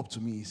pastors walked up to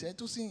me. He said,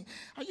 "Tosin,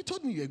 you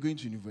told me you were going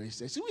to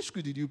university." I said, "Which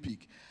school did you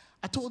pick?"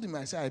 I told him,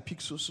 I said, "I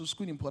picked so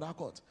school in Port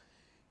Harcourt."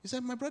 He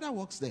said, "My brother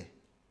works there.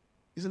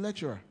 He's a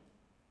lecturer.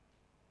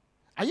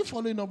 Are you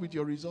following up with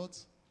your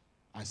results?"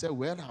 I said,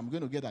 "Well, I'm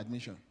going to get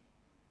admission."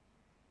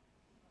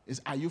 He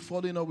said, "Are you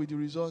following up with the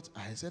results?"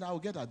 I said, "I will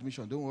get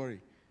admission, don't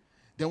worry."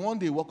 Then one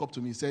day he walked up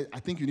to me and said, "I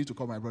think you need to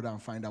call my brother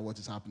and find out what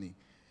is happening."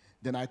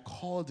 Then I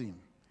called him.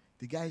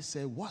 The guy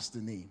said, "What's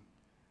the name?"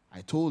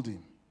 I told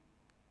him.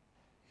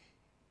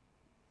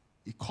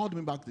 He called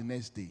me back the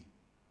next day.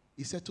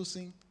 He said,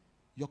 "Tosin,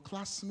 your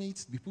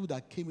classmates, the people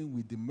that came in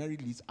with the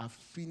merit list, have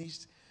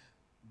finished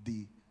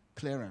the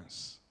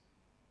clearance.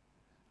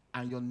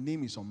 And your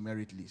name is on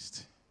merit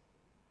list."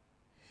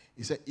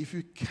 He said, "If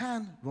you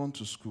can run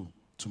to school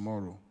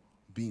tomorrow,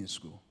 be in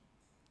school."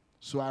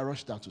 So I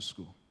rushed out to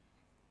school.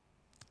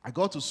 I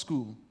got to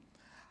school.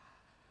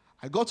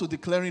 I got to the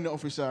clearing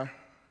officer.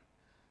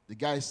 The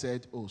guy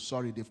said, "Oh,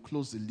 sorry, they've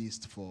closed the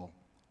list for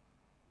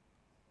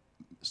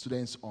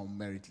students on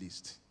merit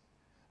list."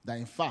 that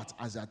in fact,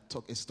 as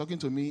it's talking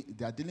to me,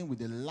 they are dealing with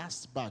the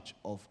last batch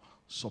of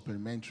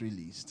supplementary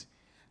list,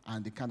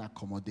 and they can't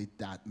accommodate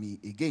that me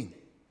again.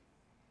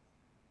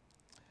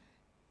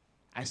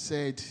 I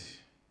said,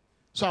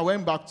 so I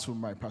went back to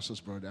my pastor's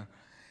brother.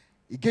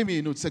 He gave me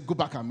a note, said, go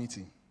back and meet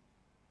him.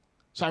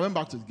 So I went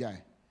back to the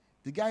guy.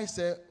 The guy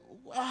said,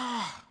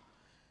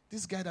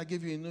 this guy that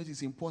gave you a note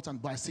is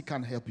important, but I still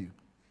can't help you.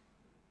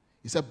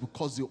 He said,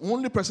 because the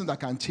only person that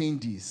can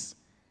change this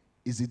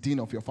is the dean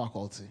of your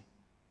faculty.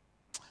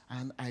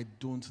 And I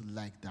don't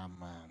like that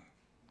man.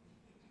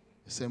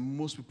 He said,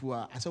 most people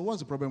are. I said, what's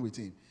the problem with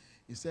him?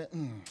 He said,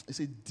 it's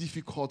a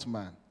difficult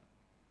man.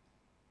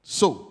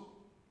 So,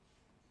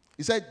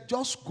 he said,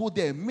 just go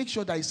there. Make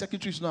sure that his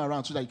secretary is not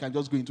around so that you can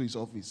just go into his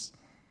office.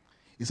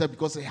 He said,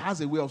 because he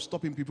has a way of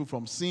stopping people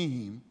from seeing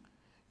him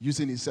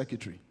using his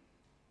secretary.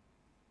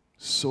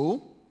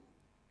 So,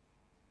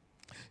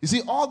 you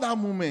see, all that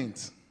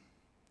moment,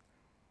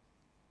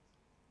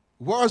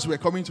 words were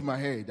coming to my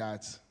head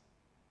that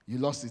you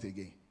lost it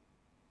again.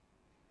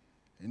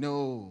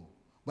 No.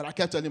 But I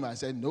kept telling him, I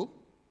said, no.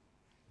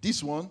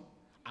 This one,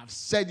 I've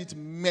said it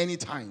many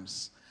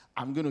times.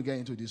 I'm going to get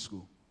into this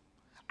school.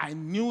 I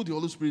knew the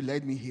Holy Spirit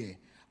led me here.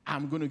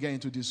 I'm going to get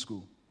into this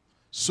school.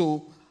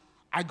 So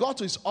I got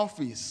to his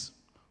office.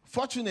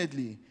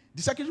 Fortunately,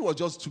 the secretary was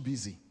just too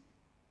busy.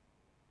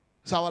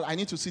 So I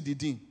need to see the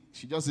dean.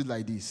 She just did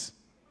like this.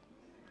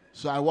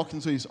 So I walked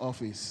into his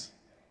office.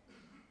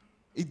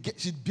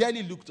 She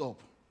barely looked up.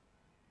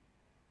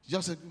 She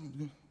just said,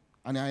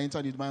 and I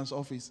entered the man's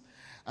office.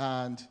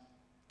 And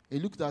he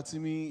looked at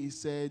me. He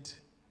said,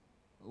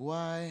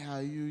 why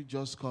are you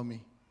just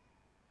coming?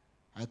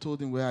 I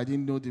told him, well, I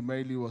didn't know the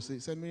Mary Lee was. He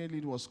said, Mary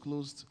Lee was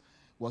closed,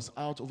 was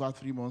out over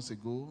 3 months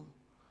ago.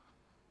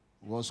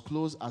 Was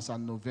closed as of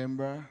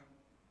November.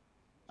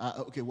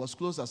 Was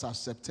closed as of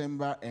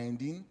September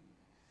ending.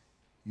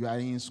 You are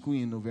in school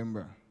in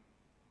November.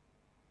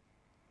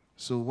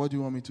 So what do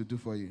you want me to do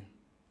for you?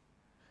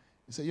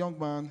 He said, young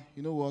man,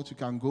 you know what? You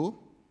can go,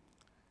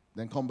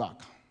 then come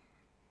back.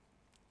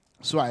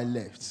 So I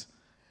left.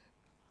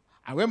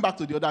 I went back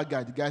to the other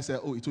guy. The guy said,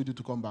 oh, he told you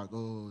to come back.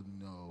 Oh,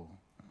 no.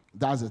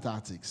 That's the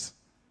tactics.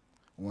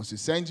 Once he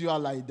sends you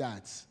out like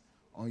that,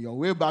 on your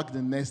way back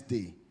the next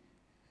day,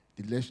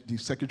 the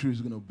secretary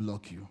is going to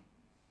block you.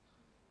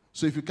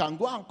 So if you can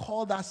go and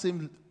call that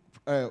same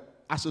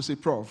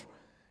associate prof,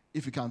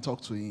 if you can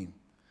talk to him.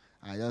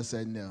 I just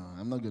said, no,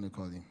 I'm not going to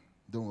call him.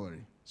 Don't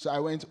worry. So I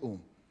went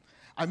home.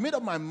 I made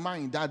up my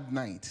mind that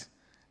night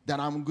that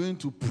I'm going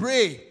to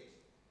pray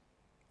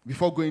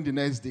before going the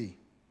next day.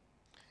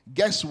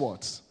 Guess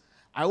what?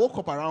 I woke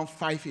up around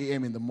 5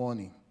 a.m. in the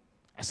morning.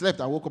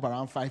 I woke up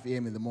around 5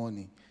 a.m. in the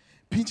morning,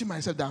 pinching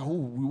myself that,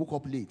 we woke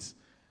up late.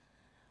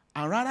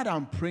 And rather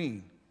than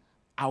praying,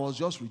 I was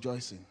just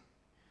rejoicing.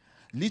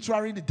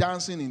 Literally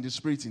dancing in the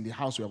spirit in the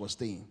house where I was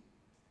staying.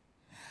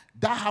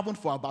 That happened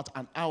for about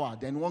an hour.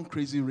 Then one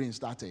crazy rain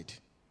started.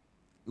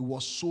 It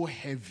was so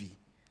heavy.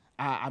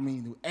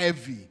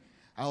 Heavy.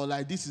 I was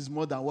like, this is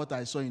more than what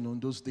I saw in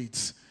Ondo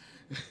State.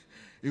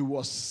 It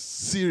was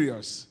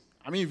serious.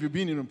 If you've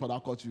been in Port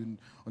Harcourt, you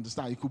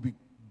understand it could be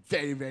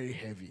very, very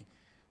heavy.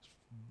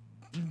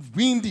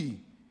 Windy.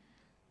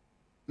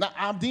 Now,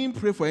 I didn't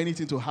pray for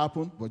anything to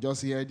happen, but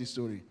just hear the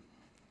story.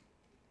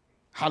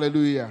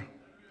 Hallelujah.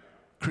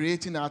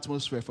 Creating an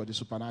atmosphere for the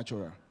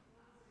supernatural.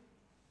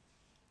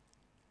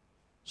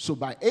 So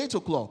by 8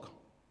 o'clock,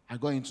 I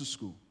got into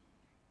school.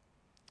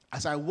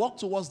 As I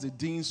walked towards the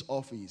dean's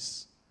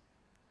office,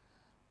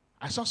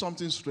 I saw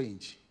something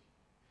strange.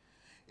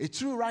 A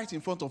tree right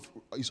in front of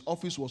his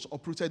office was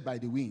uprooted by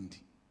the wind.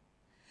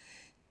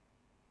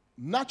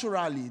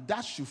 Naturally,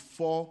 that should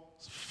fall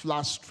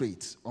flat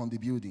straight on the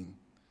building.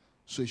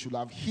 So it should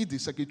have hit the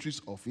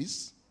secretary's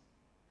office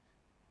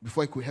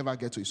before it could ever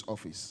get to his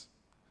office.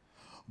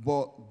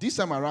 But this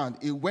time around,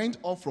 it went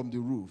off from the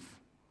roof,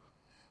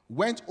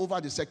 went over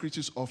the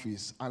secretary's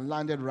office, and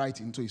landed right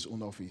into his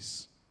own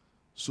office.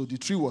 So the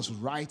tree was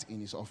right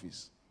in his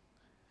office.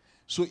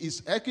 So his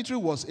secretary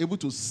was able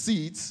to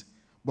see it,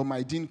 but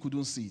my dean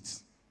couldn't see it.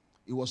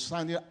 It was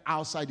standing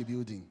outside the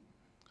building.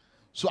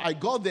 So I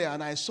got there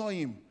and I saw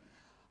him.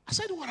 I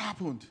said, what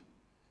happened?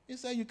 He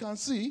said, you can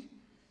see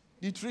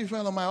the tree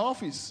fell on my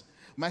office.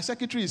 My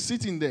secretary is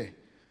sitting there.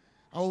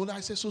 I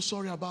said, so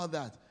sorry about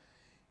that.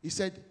 He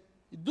said,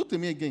 he looked at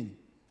me again.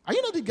 Are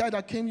you not the guy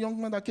young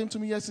man that came to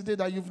me yesterday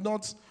that you've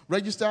not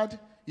registered?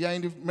 You are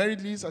in the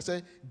merit list. I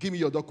said, give me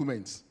your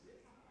documents.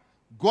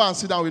 Go and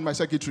sit down with my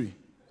secretary.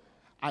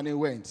 And he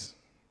went.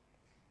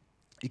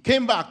 He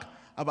came back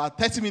about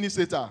 30 minutes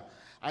later,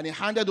 and he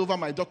handed over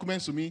my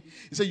documents to me.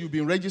 He said, you've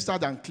been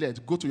registered and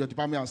cleared. Go to your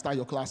department and start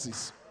your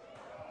classes.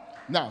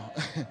 Now,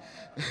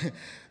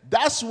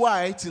 that's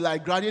why till I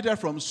graduated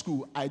from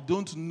school, I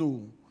don't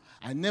know.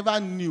 I never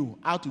knew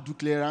how to do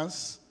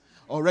clearance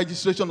or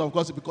registration of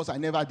course because I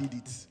never did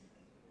it.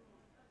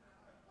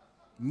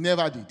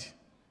 Never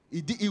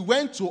did. He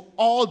went to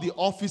all the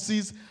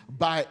offices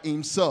by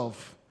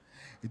himself.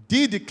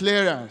 Did the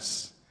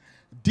clearance.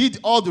 Did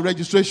all the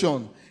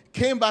registration.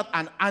 Came back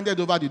and handed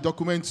over the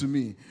document to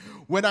me.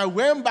 When I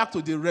went back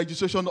to the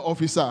registration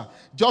officer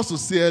just to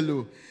say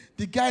hello,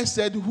 the guy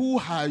said, "Who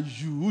are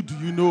you? Who do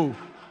you know?"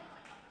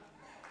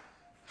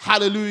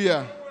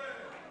 Hallelujah.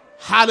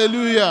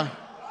 Hallelujah.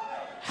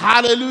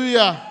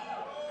 Hallelujah.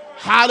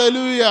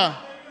 Hallelujah.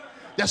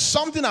 There's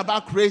something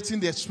about creating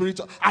the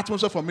spiritual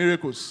atmosphere for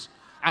miracles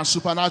and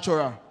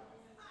supernatural.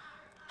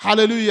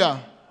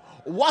 Hallelujah.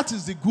 What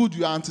is the good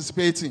you are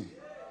anticipating?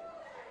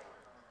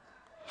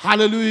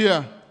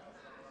 Hallelujah.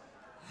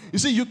 You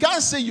see, you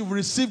can't say you've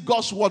received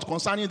God's word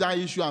concerning that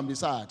issue and be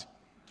sad.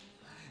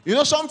 You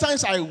know,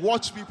 sometimes I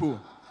watch people.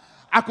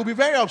 I could be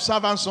very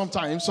observant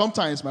sometimes.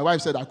 Sometimes my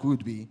wife said I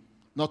could be.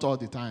 Not all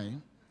the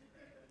time.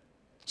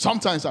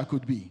 Sometimes I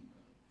could be.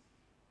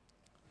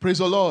 Praise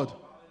the Lord.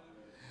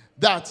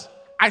 That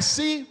I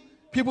see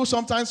people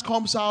sometimes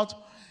comes out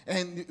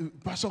and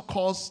pastor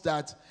calls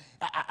that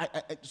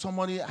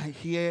somebody I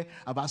hear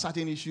about a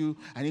certain issue,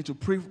 I need to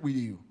pray with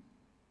you.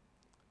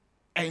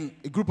 And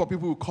a group of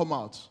people will come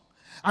out.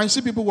 And you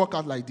see people walk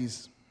out like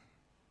this.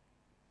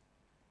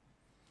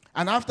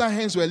 And after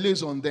hands were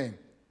laid on them,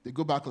 they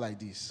go back like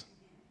this.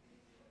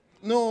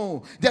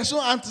 No, there's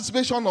no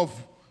anticipation of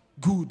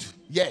good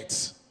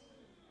yet.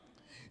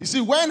 You see,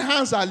 when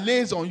hands are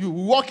laid on you,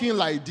 walking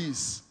like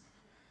this.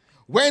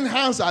 When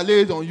hands are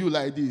laid on you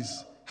like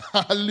this,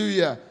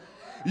 hallelujah,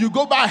 you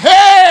go back,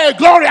 hey,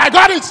 glory, I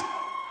got it.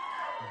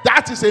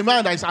 That is a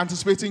man that is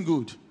anticipating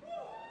good.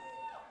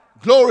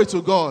 Glory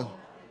to God.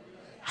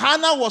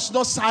 Hannah was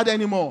not sad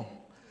anymore.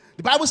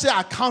 The Bible says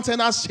her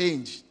countenance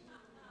changed.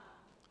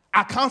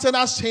 Her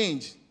countenance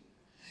changed.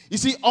 You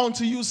see,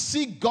 until you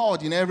see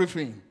God in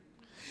everything.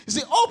 You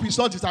see, hope is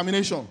not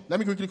determination. Let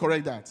me quickly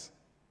correct that.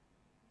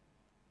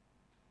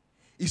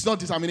 It's not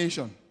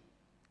determination.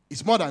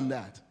 It's more than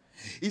that.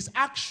 It's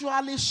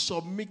actually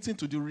submitting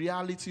to the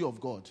reality of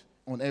God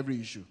on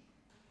every issue.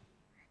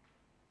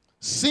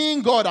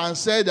 Seeing God and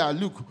say that,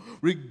 look,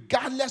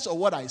 regardless of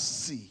what I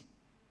see,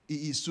 it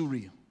is too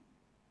real.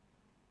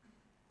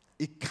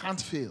 It can't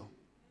fail.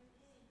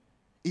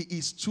 It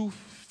is too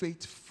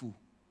faithful.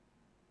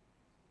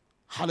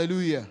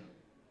 Hallelujah.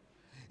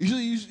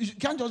 You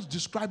can't just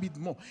describe it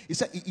more. He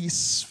said it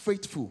is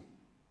faithful.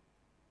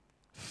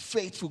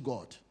 Faithful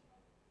God.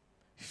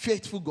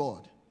 Faithful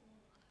God.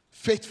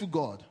 Faithful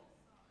God.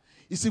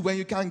 You see, when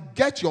you can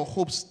get your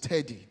hope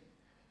steady,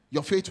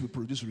 your faith will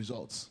produce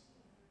results.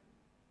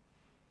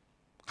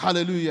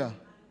 Hallelujah.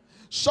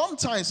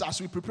 Sometimes as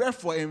we prepare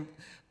for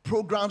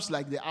programs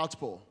like the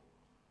Outpour,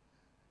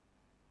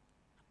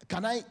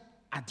 can I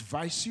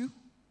advise you?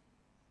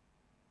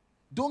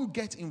 Don't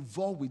get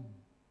involved with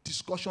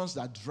discussions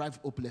that drive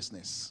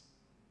hopelessness.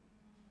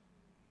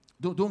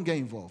 Don't get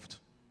involved.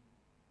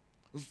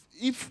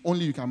 If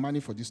only you can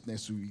manage for this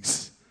next 2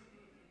 weeks.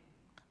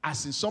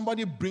 As in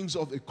somebody brings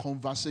up a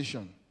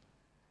conversation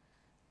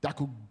that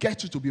could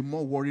get you to be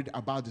more worried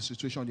about the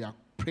situation they are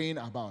praying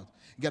about,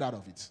 get out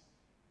of it.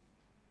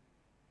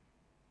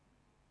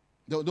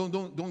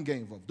 Don't get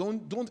involved.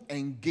 Don't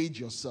engage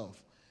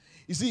yourself.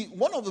 You see,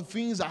 one of the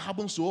things that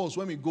happens to us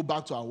when we go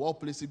back to our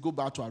workplaces, go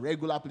back to our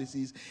regular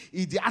places,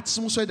 is the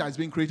atmosphere that has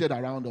been created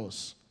around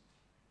us.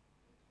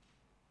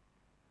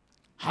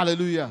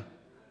 Hallelujah.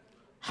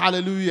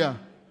 Hallelujah.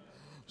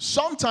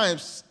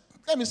 Sometimes,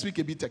 let me speak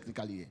a bit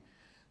technically here.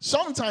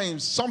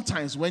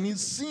 Sometimes when it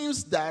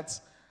seems that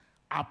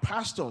our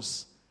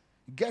pastors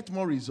get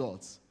more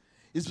results,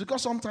 it's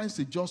because sometimes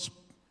they just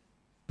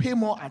pay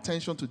more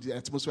attention to the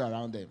atmosphere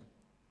around them.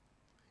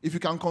 If you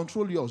can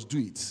control yours, do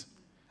it.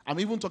 I'm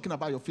even talking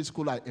about your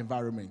physical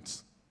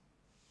environment.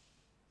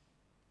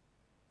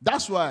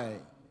 That's why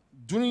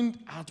during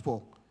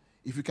Outpour,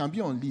 if you can be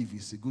on leave,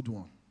 it's a good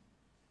one.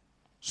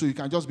 So you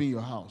can just be in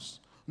your house.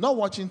 Not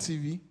watching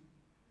TV.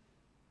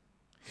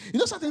 You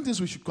know certain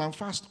things we can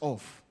fast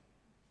off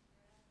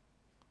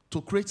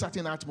to create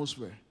certain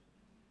atmosphere.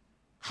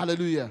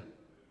 Hallelujah.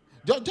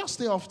 Just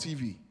stay off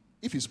TV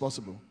if it's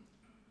possible.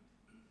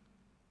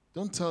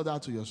 Don't tell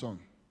that to your son.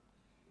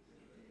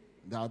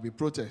 There will be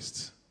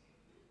protests.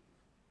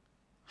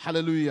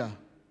 Hallelujah.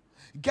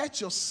 Get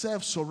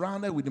yourself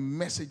surrounded with the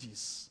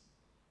messages,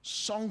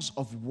 songs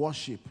of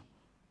worship.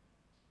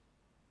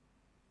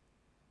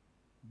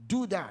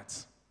 Do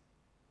that.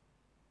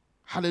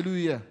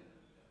 Hallelujah.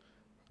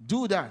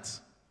 Do that.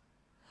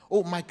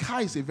 Oh, my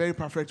car is a very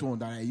perfect one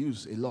that I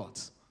use a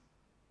lot.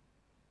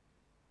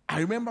 I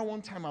remember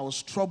one time I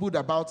was troubled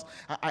about,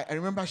 I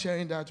remember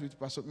sharing that with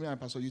Pastor, me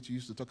and Pastor Yutu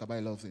used to talk about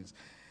a lot of things.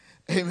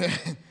 Amen.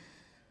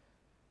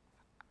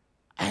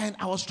 And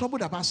I was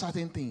troubled about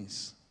certain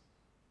things.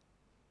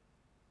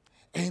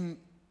 And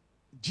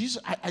Jesus,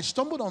 I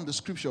stumbled on the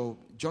scripture,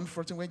 John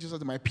 14, when Jesus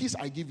said, my peace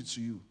I give it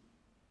to you.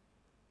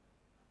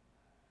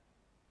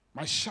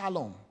 My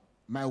shalom,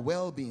 my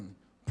well-being,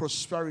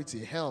 prosperity,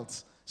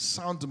 health,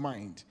 sound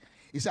mind.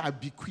 He said, I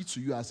bequeath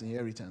to you as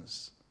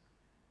inheritance.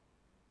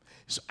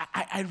 So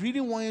I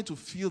really wanted to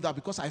feel that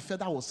because I felt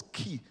that was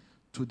key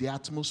to the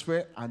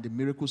atmosphere and the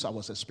miracles I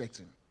was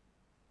expecting.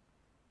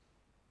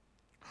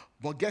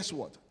 But guess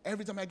what?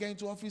 Every time I get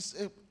into office,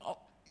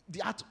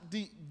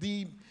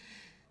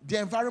 the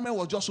environment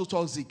was just so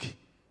toxic.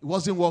 It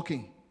wasn't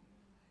working.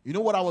 You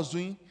know what I was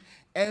doing?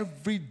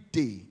 Every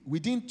day,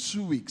 within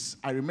 2 weeks,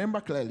 I remember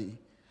clearly,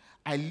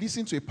 I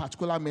listened to a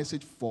particular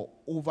message for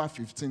over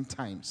 15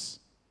 times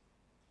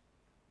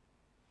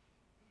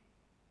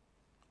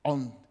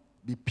on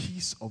the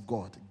peace of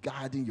God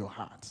guarding your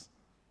heart.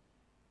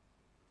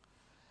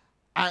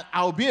 And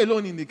I'll be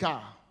alone in the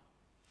car.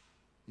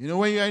 You know,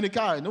 when you're in the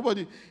car,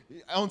 nobody,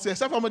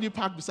 except somebody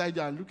parked beside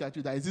you and look at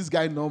you, that is this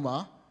guy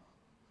normal?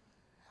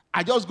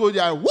 I just go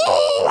there, woo,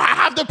 I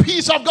have the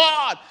peace of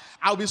God.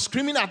 I'll be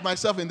screaming at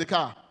myself in the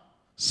car.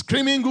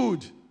 Screaming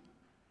good.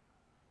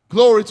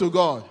 Glory to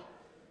God.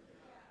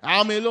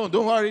 I'm alone,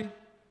 don't worry.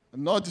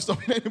 I'm not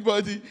disturbing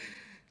anybody.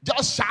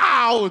 Just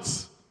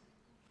shout.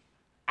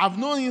 I've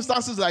known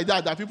instances like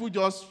that people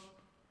just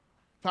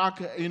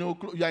park,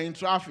 you're in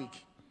traffic.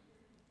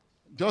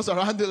 Just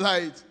around the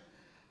light.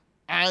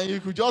 And you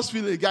could just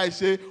feel a guy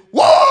say,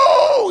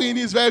 whoa, in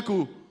his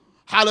vehicle.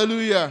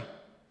 Hallelujah.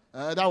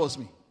 That was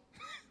me.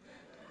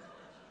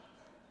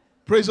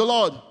 Praise the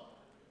Lord.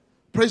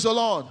 Praise the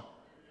Lord.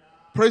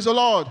 Praise the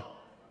Lord.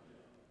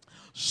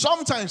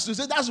 Sometimes, to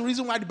say that's the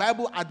reason why the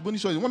Bible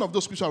admonishes, one of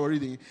those scriptures we're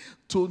reading,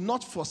 to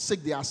not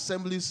forsake the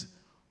assemblies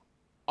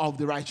of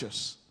the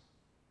righteous.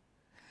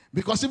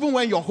 Because even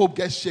when your hope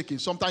gets shaken,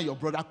 sometimes your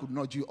brother could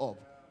nudge you up.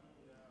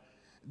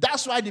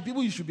 That's why the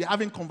people you should be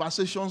having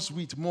conversations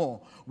with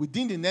more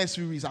within the next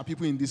few weeks are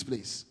people in this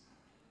place.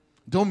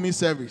 Don't miss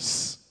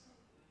service.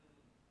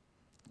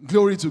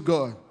 Glory to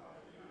God.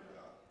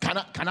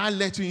 Can I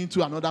let you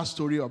into another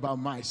story about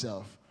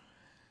myself?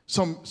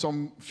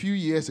 Some few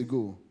years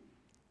ago,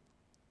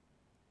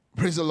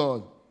 praise the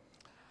Lord,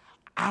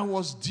 I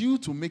was due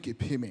to make a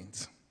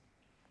payment.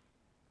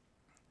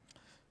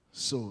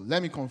 So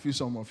let me confuse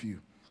some of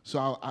you.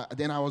 So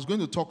then I was going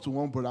to talk to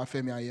one brother,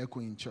 Femi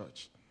Ayeko, in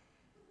church.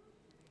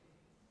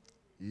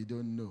 You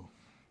don't know.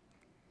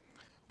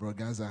 Bro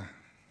Gaza.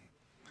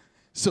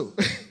 So,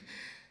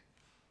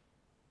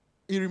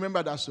 you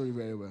remember that story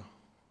very well.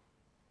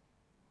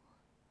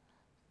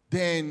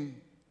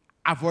 Then,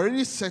 I've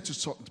already said to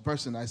the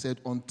person, I said,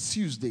 on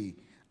Tuesday,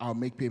 I'll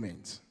make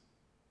payment.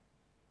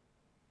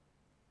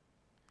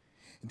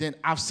 Then,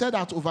 I've said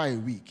that over a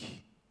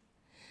week.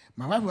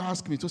 My wife will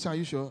ask me, Tosi, are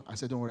you sure? I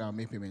said, don't worry, I'll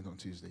make payment on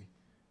Tuesday.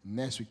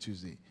 Next week,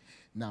 Tuesday.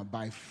 Now,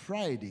 by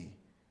Friday,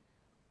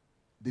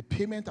 the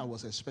payment I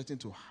was expecting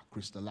to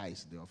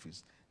crystallize in the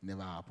office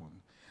never happened.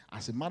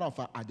 As a matter of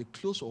fact, at the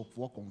close of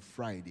work on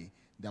Friday,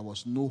 there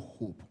was no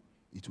hope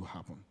it would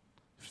happen,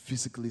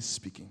 physically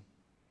speaking.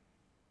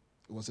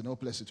 It was an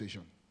hopeless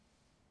situation.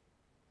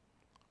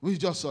 We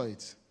just saw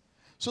it.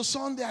 So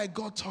Sunday I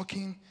got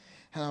talking,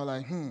 and I was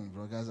like,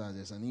 Bro Gaza,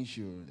 there's an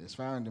issue. There's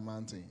fire on the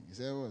mountain. He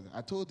said, what?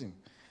 I told him.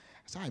 I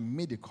said, I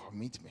made a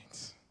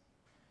commitment.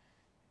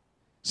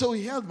 So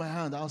he held my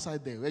hand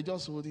outside there. We're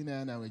just holding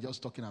hand and we're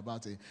just talking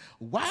about it.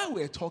 While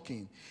we're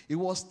talking, he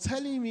was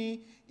telling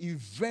me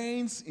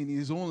events in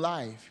his own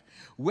life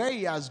where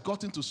he has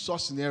gotten to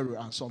such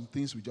scenario and some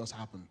things will just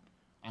happen.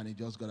 And he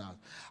just got out.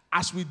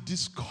 As we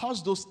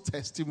discuss those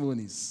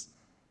testimonies,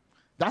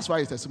 that's why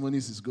his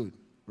testimonies is good,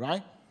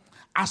 right?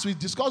 As we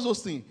discuss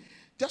those things,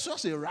 there's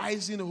just a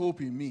rising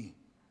hope in me.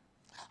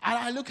 And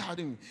I look at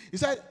him. He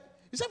said,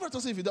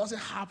 Brother, if it doesn't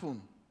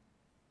happen,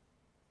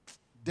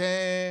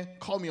 then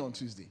call me on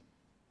Tuesday.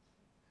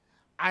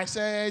 I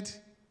said,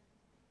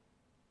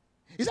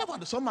 is that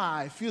what somehow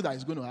I feel that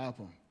is going to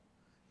happen?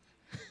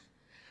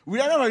 We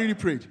never really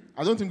prayed.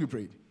 I don't think we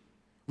prayed.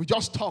 We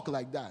just talk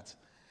like that.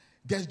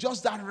 There's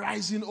just that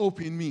rising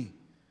hope in me.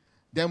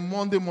 Then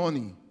Monday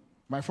morning,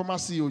 my former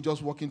CEO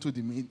just walked into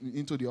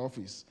the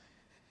office.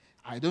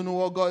 I don't know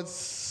what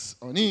God's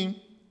on him.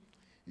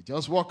 He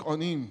just walked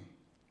on him.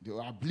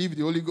 I believe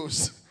the Holy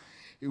Ghost.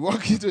 He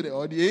walked into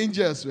the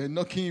angels were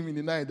knocking him in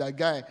the night. That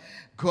guy,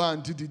 go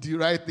and do the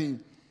right thing.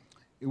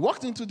 He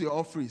walked into the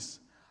office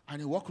and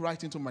he walked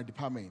right into my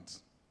department.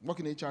 Work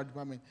in the HR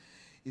department.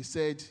 He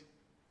said,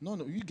 no,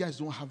 you guys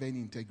don't have any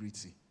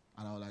integrity.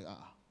 And I was like,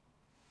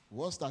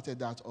 what started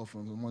that off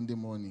on Monday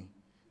morning?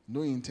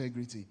 No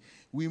integrity.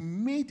 We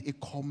made a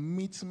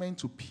commitment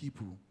to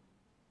people,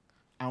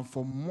 and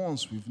for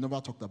months we've never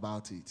talked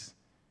about it.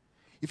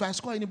 If I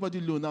score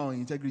anybody low now on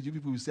integrity, you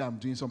people will say I'm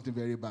doing something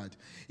very bad.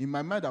 In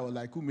my mind, I was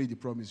like, who made the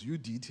promise? You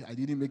did. I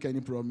didn't make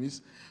any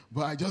promise.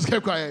 But I just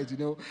kept quiet,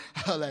 I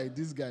was like,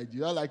 this guy, do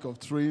you like of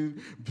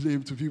throwing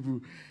blame to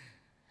people?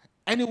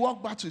 And he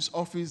walked back to his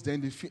office.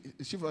 Then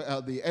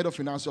the head of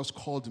finance just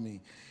called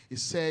me. He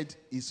said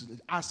he's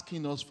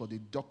asking us for the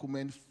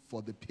document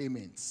for the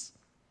payments.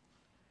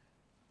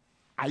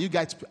 Are you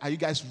guys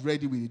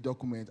ready with the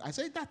document? I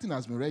said, that thing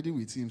has been ready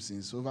with him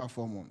since over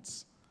 4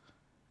 months.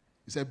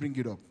 He said, bring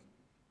it up.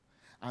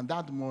 And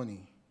that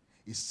morning,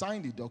 he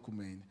signed the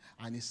document,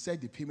 and he said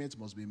the payment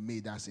must be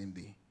made that same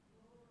day.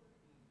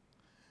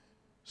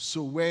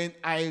 So when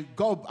I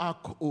got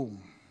back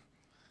home,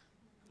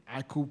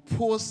 I could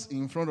post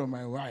in front of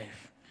my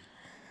wife.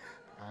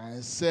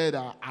 I said,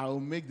 I'll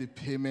make the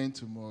payment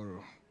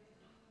tomorrow.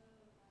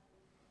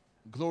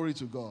 Glory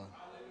to God.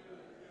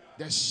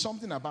 There's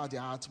something about the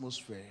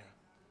atmosphere.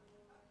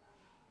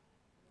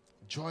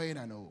 Joy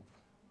and hope.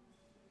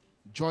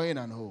 Joy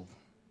and hope.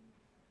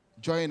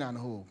 Joy and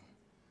hope.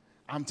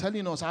 I'm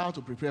telling us how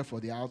to prepare for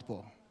the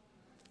outpour.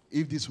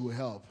 If this will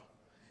help.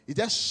 Is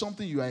there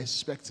something you are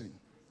expecting?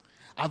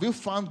 Have you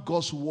found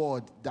God's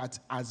word that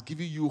has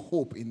given you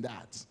hope in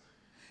that?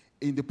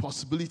 In the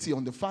possibility,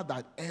 on the fact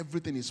that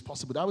everything is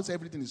possible. That means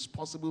everything is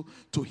possible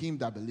to him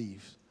that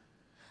believes.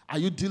 Are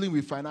you dealing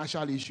with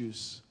financial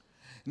issues?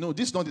 No,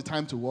 this is not the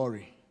time to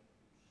worry.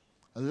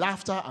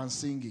 Laughter and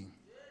singing.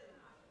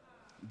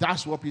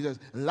 That's what Peter says.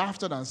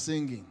 Laughter and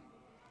singing.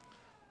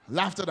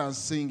 Laughter and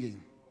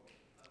singing.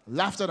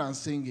 Laughter and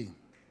singing.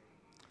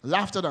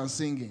 Laughter and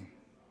singing.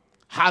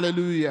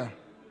 Hallelujah.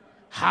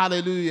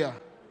 Hallelujah.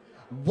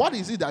 What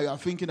is it that you are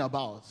thinking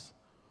about?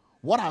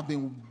 What have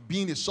been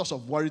being a source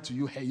of worry to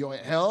you? Your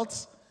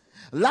health?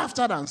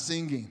 Laughter and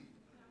singing.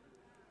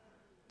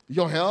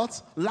 Your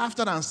health?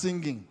 Laughter and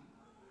singing.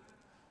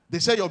 They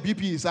say your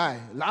BP is high.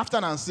 Laughter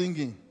and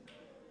singing.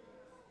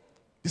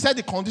 They said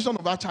the condition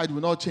of that child will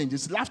not change.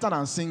 It's laughter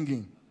and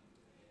singing.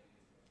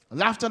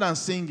 Laughter and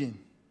singing.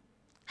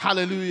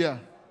 Hallelujah.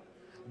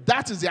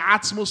 That is the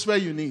atmosphere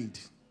you need.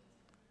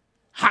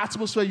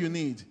 Atmosphere you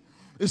need.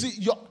 You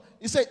see,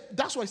 he said,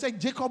 that's why he said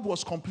Jacob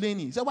was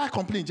complaining. He said, why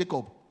complain,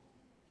 Jacob?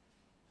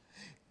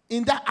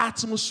 In that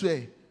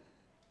atmosphere,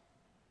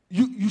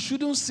 you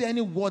shouldn't say any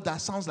word that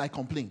sounds like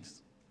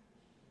complaints.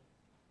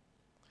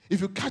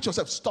 If you catch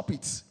yourself, stop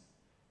it.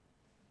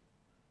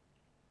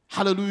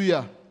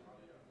 Hallelujah.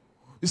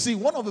 You see,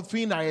 one of the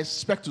things I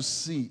expect to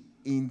see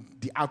in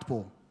the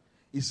outpour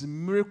is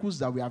miracles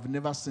that we have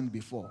never seen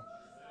before.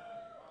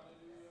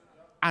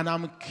 And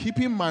I'm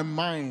keeping my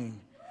mind,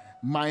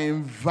 my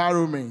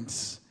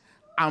environment,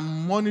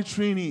 I'm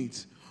monitoring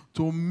it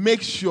to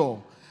make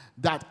sure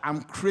that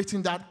I'm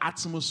creating that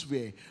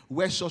atmosphere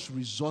where such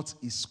result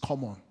is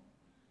common.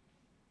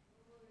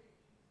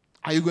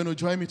 Are you going to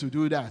join me to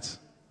do that?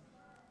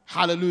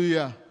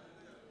 Hallelujah.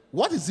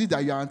 What is it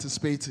that you're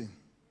anticipating?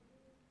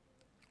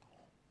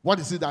 What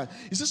is it that...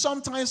 You see,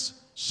 sometimes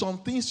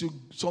some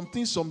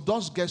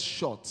doors get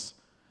shut.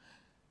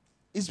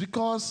 It's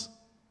because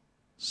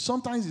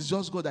sometimes it's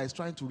just God that is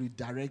trying to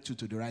redirect you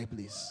to the right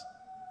place.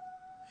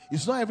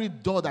 It's not every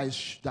door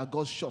that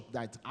God shut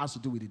that has to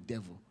do with the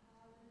devil.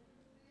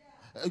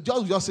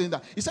 Just saying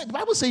that. He said, the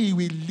Bible says he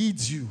will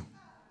lead you.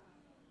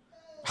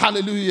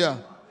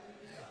 Hallelujah.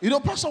 You know,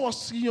 Pastor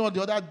was seeing you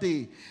the other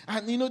day,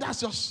 and you know, that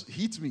just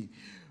hit me.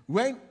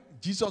 When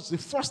Jesus, the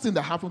first thing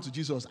that happened to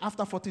Jesus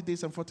after 40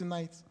 days and 40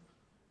 nights,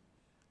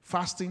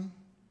 fasting,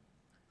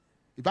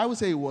 the Bible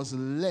says he was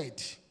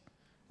led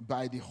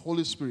by the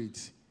Holy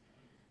Spirit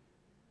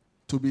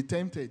to be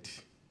tempted.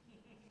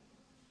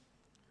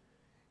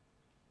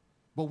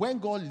 But when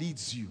God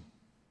leads you,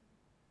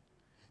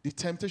 the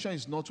temptation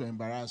is not to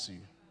embarrass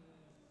you.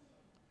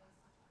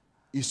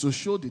 It's to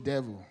show the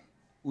devil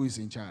who is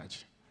in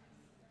charge.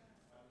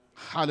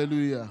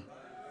 Hallelujah.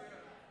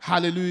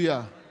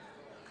 Hallelujah.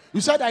 You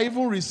said I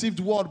even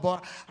received word,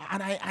 but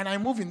and I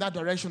move in that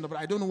direction, but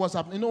I don't know what's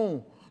happening.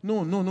 No.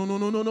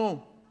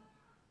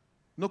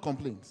 No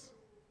complaints.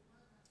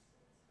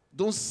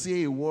 Don't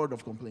say a word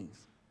of complaints.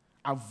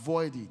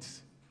 Avoid it.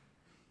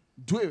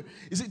 Do it.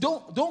 You see,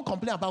 don't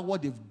complain about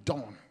what they've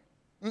done.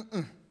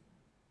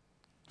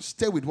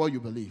 Stay with what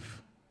you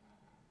believe.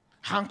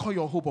 Anchor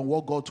your hope on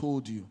what God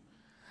told you.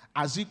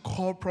 As He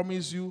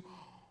promised you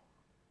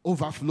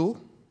overflow,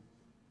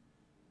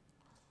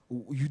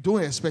 you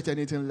don't expect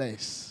anything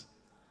less.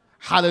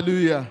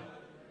 Hallelujah.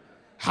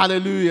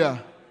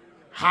 Hallelujah.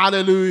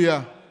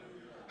 Hallelujah.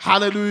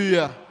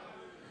 Hallelujah.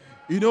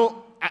 You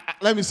know,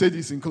 let me say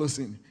this in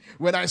closing.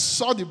 When I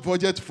saw the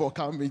budget for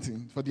camp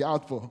meeting, for the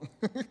outpour,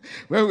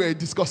 when we were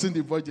discussing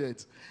the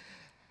budget,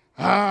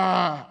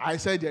 I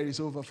said there is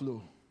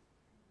overflow.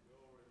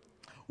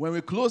 When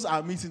we closed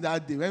our meeting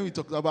that day, when we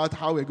talked about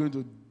how we're going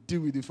to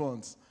deal with the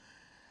funds,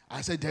 I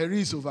said there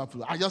is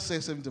overflow. I just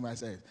said something to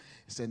myself.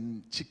 It's a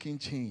chicken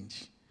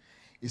change.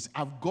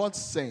 Have God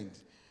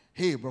sent,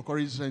 hey,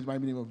 Brokori just my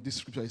meaning of this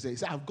scripture. He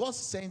said, have God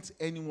sent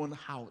anyone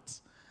out?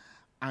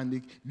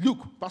 And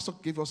look, Pastor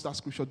gave us that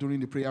scripture during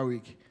the prayer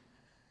week.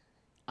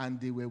 And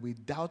they were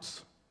without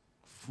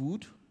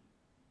food,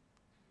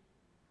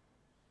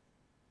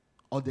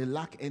 or they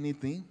lack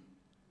anything.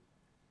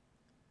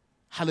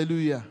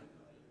 Hallelujah.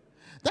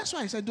 That's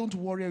why I said don't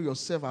worry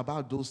yourself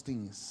about those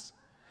things.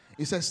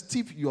 It says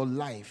steep your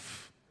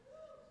life.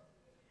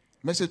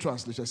 Message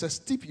translation. It says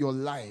steep your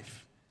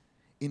life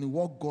in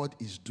what God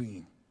is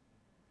doing.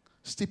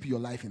 Steep your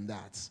life in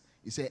that.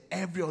 It says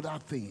every other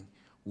thing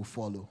will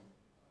follow.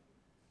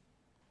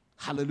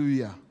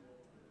 Hallelujah.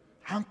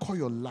 Anchor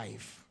your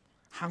life.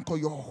 Anchor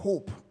your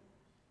hope.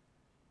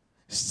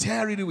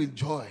 Stare it with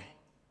joy.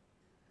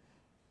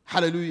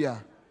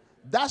 Hallelujah.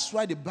 That's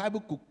why the Bible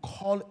could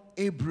call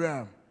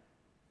Abraham.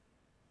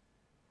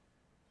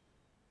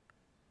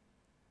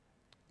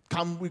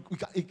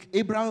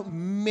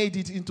 Abraham made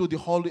it into the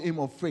Hall of Fame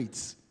of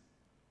faith.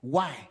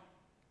 Why?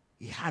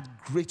 He had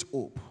great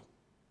hope.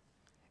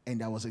 And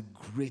there was a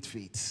great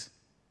faith.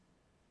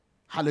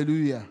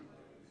 Hallelujah.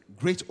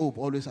 Great hope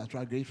always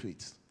attracts great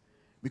faith.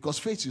 Because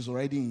faith is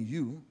already in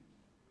you.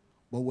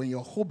 But when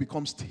your hope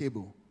becomes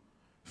stable,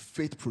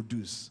 faith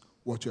produces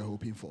what you're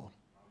hoping for.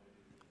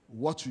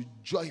 What you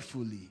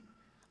joyfully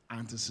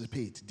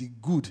anticipate. The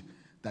good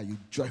that you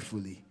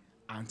joyfully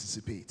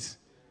anticipate.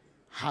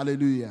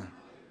 Hallelujah.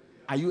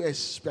 Are you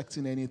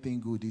expecting anything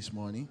good this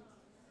morning?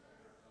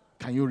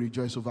 Can you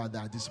rejoice over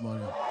that this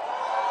morning?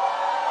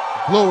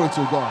 Glory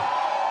to God.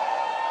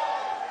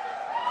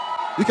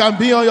 You can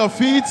be on your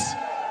feet.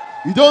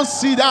 You don't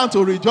sit down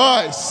to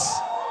rejoice.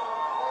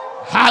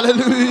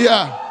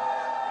 Hallelujah.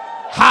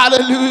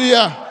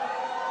 Hallelujah.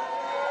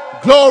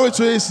 Glory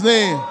to his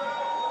name.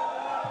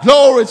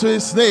 Glory to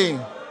his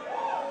name.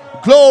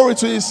 Glory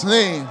to his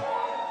name.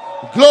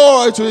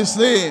 Glory to his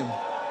name.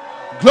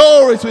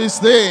 Glory to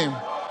his name.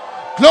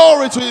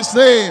 Glory to his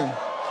name.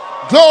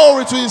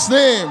 Glory to his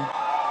name.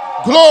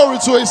 Glory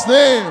to his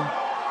name.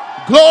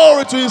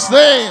 Glory to his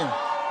name.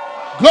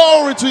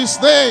 Glory to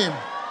his name.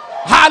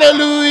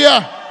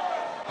 Hallelujah.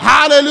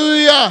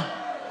 Hallelujah.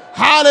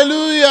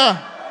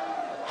 Hallelujah.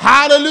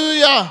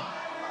 Hallelujah.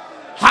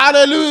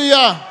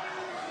 Hallelujah.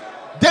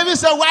 David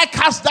said, why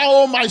cast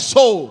thou, O my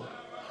soul?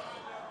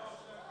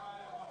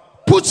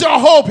 Put your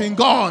hope in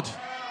God.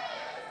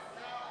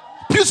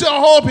 Put your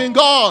hope in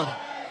God.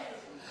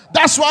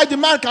 That's why the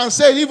man can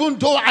say, even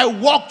though I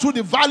walk through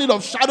the valley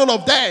of shadow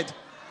of death.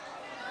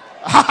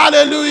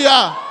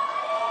 Hallelujah.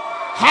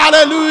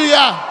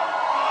 Hallelujah.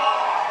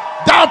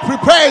 Thou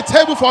prepare a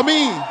table for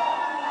me.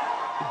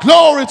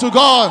 Glory to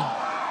God.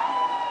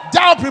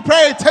 Thou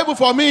prepare a table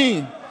for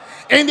me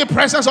in the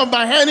presence of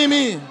my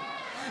enemy.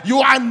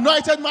 You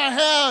anointed my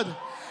head.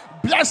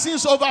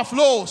 Blessings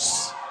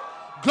overflows.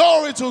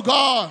 Glory to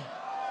God.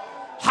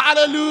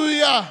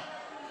 Hallelujah.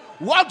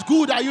 What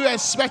good are you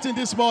expecting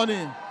this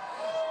morning?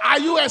 Are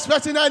you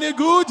expecting any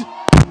good?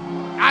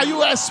 Are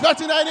you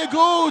expecting any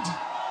good?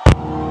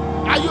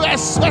 Are you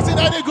expecting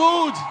any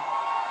good?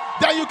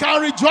 Then you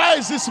can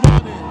rejoice this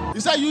morning. He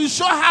said, you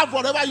shall have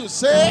whatever you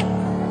say,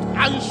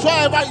 and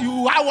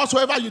you have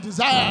whatsoever you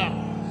desire.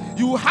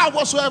 You will have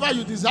whatsoever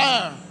you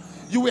desire.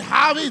 You will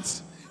have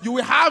it. You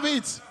will have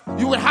it.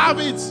 You will have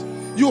it.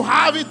 You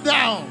have it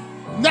now.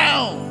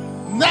 Now.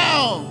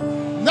 Now.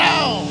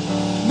 Now.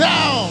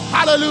 Now.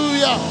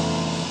 Hallelujah.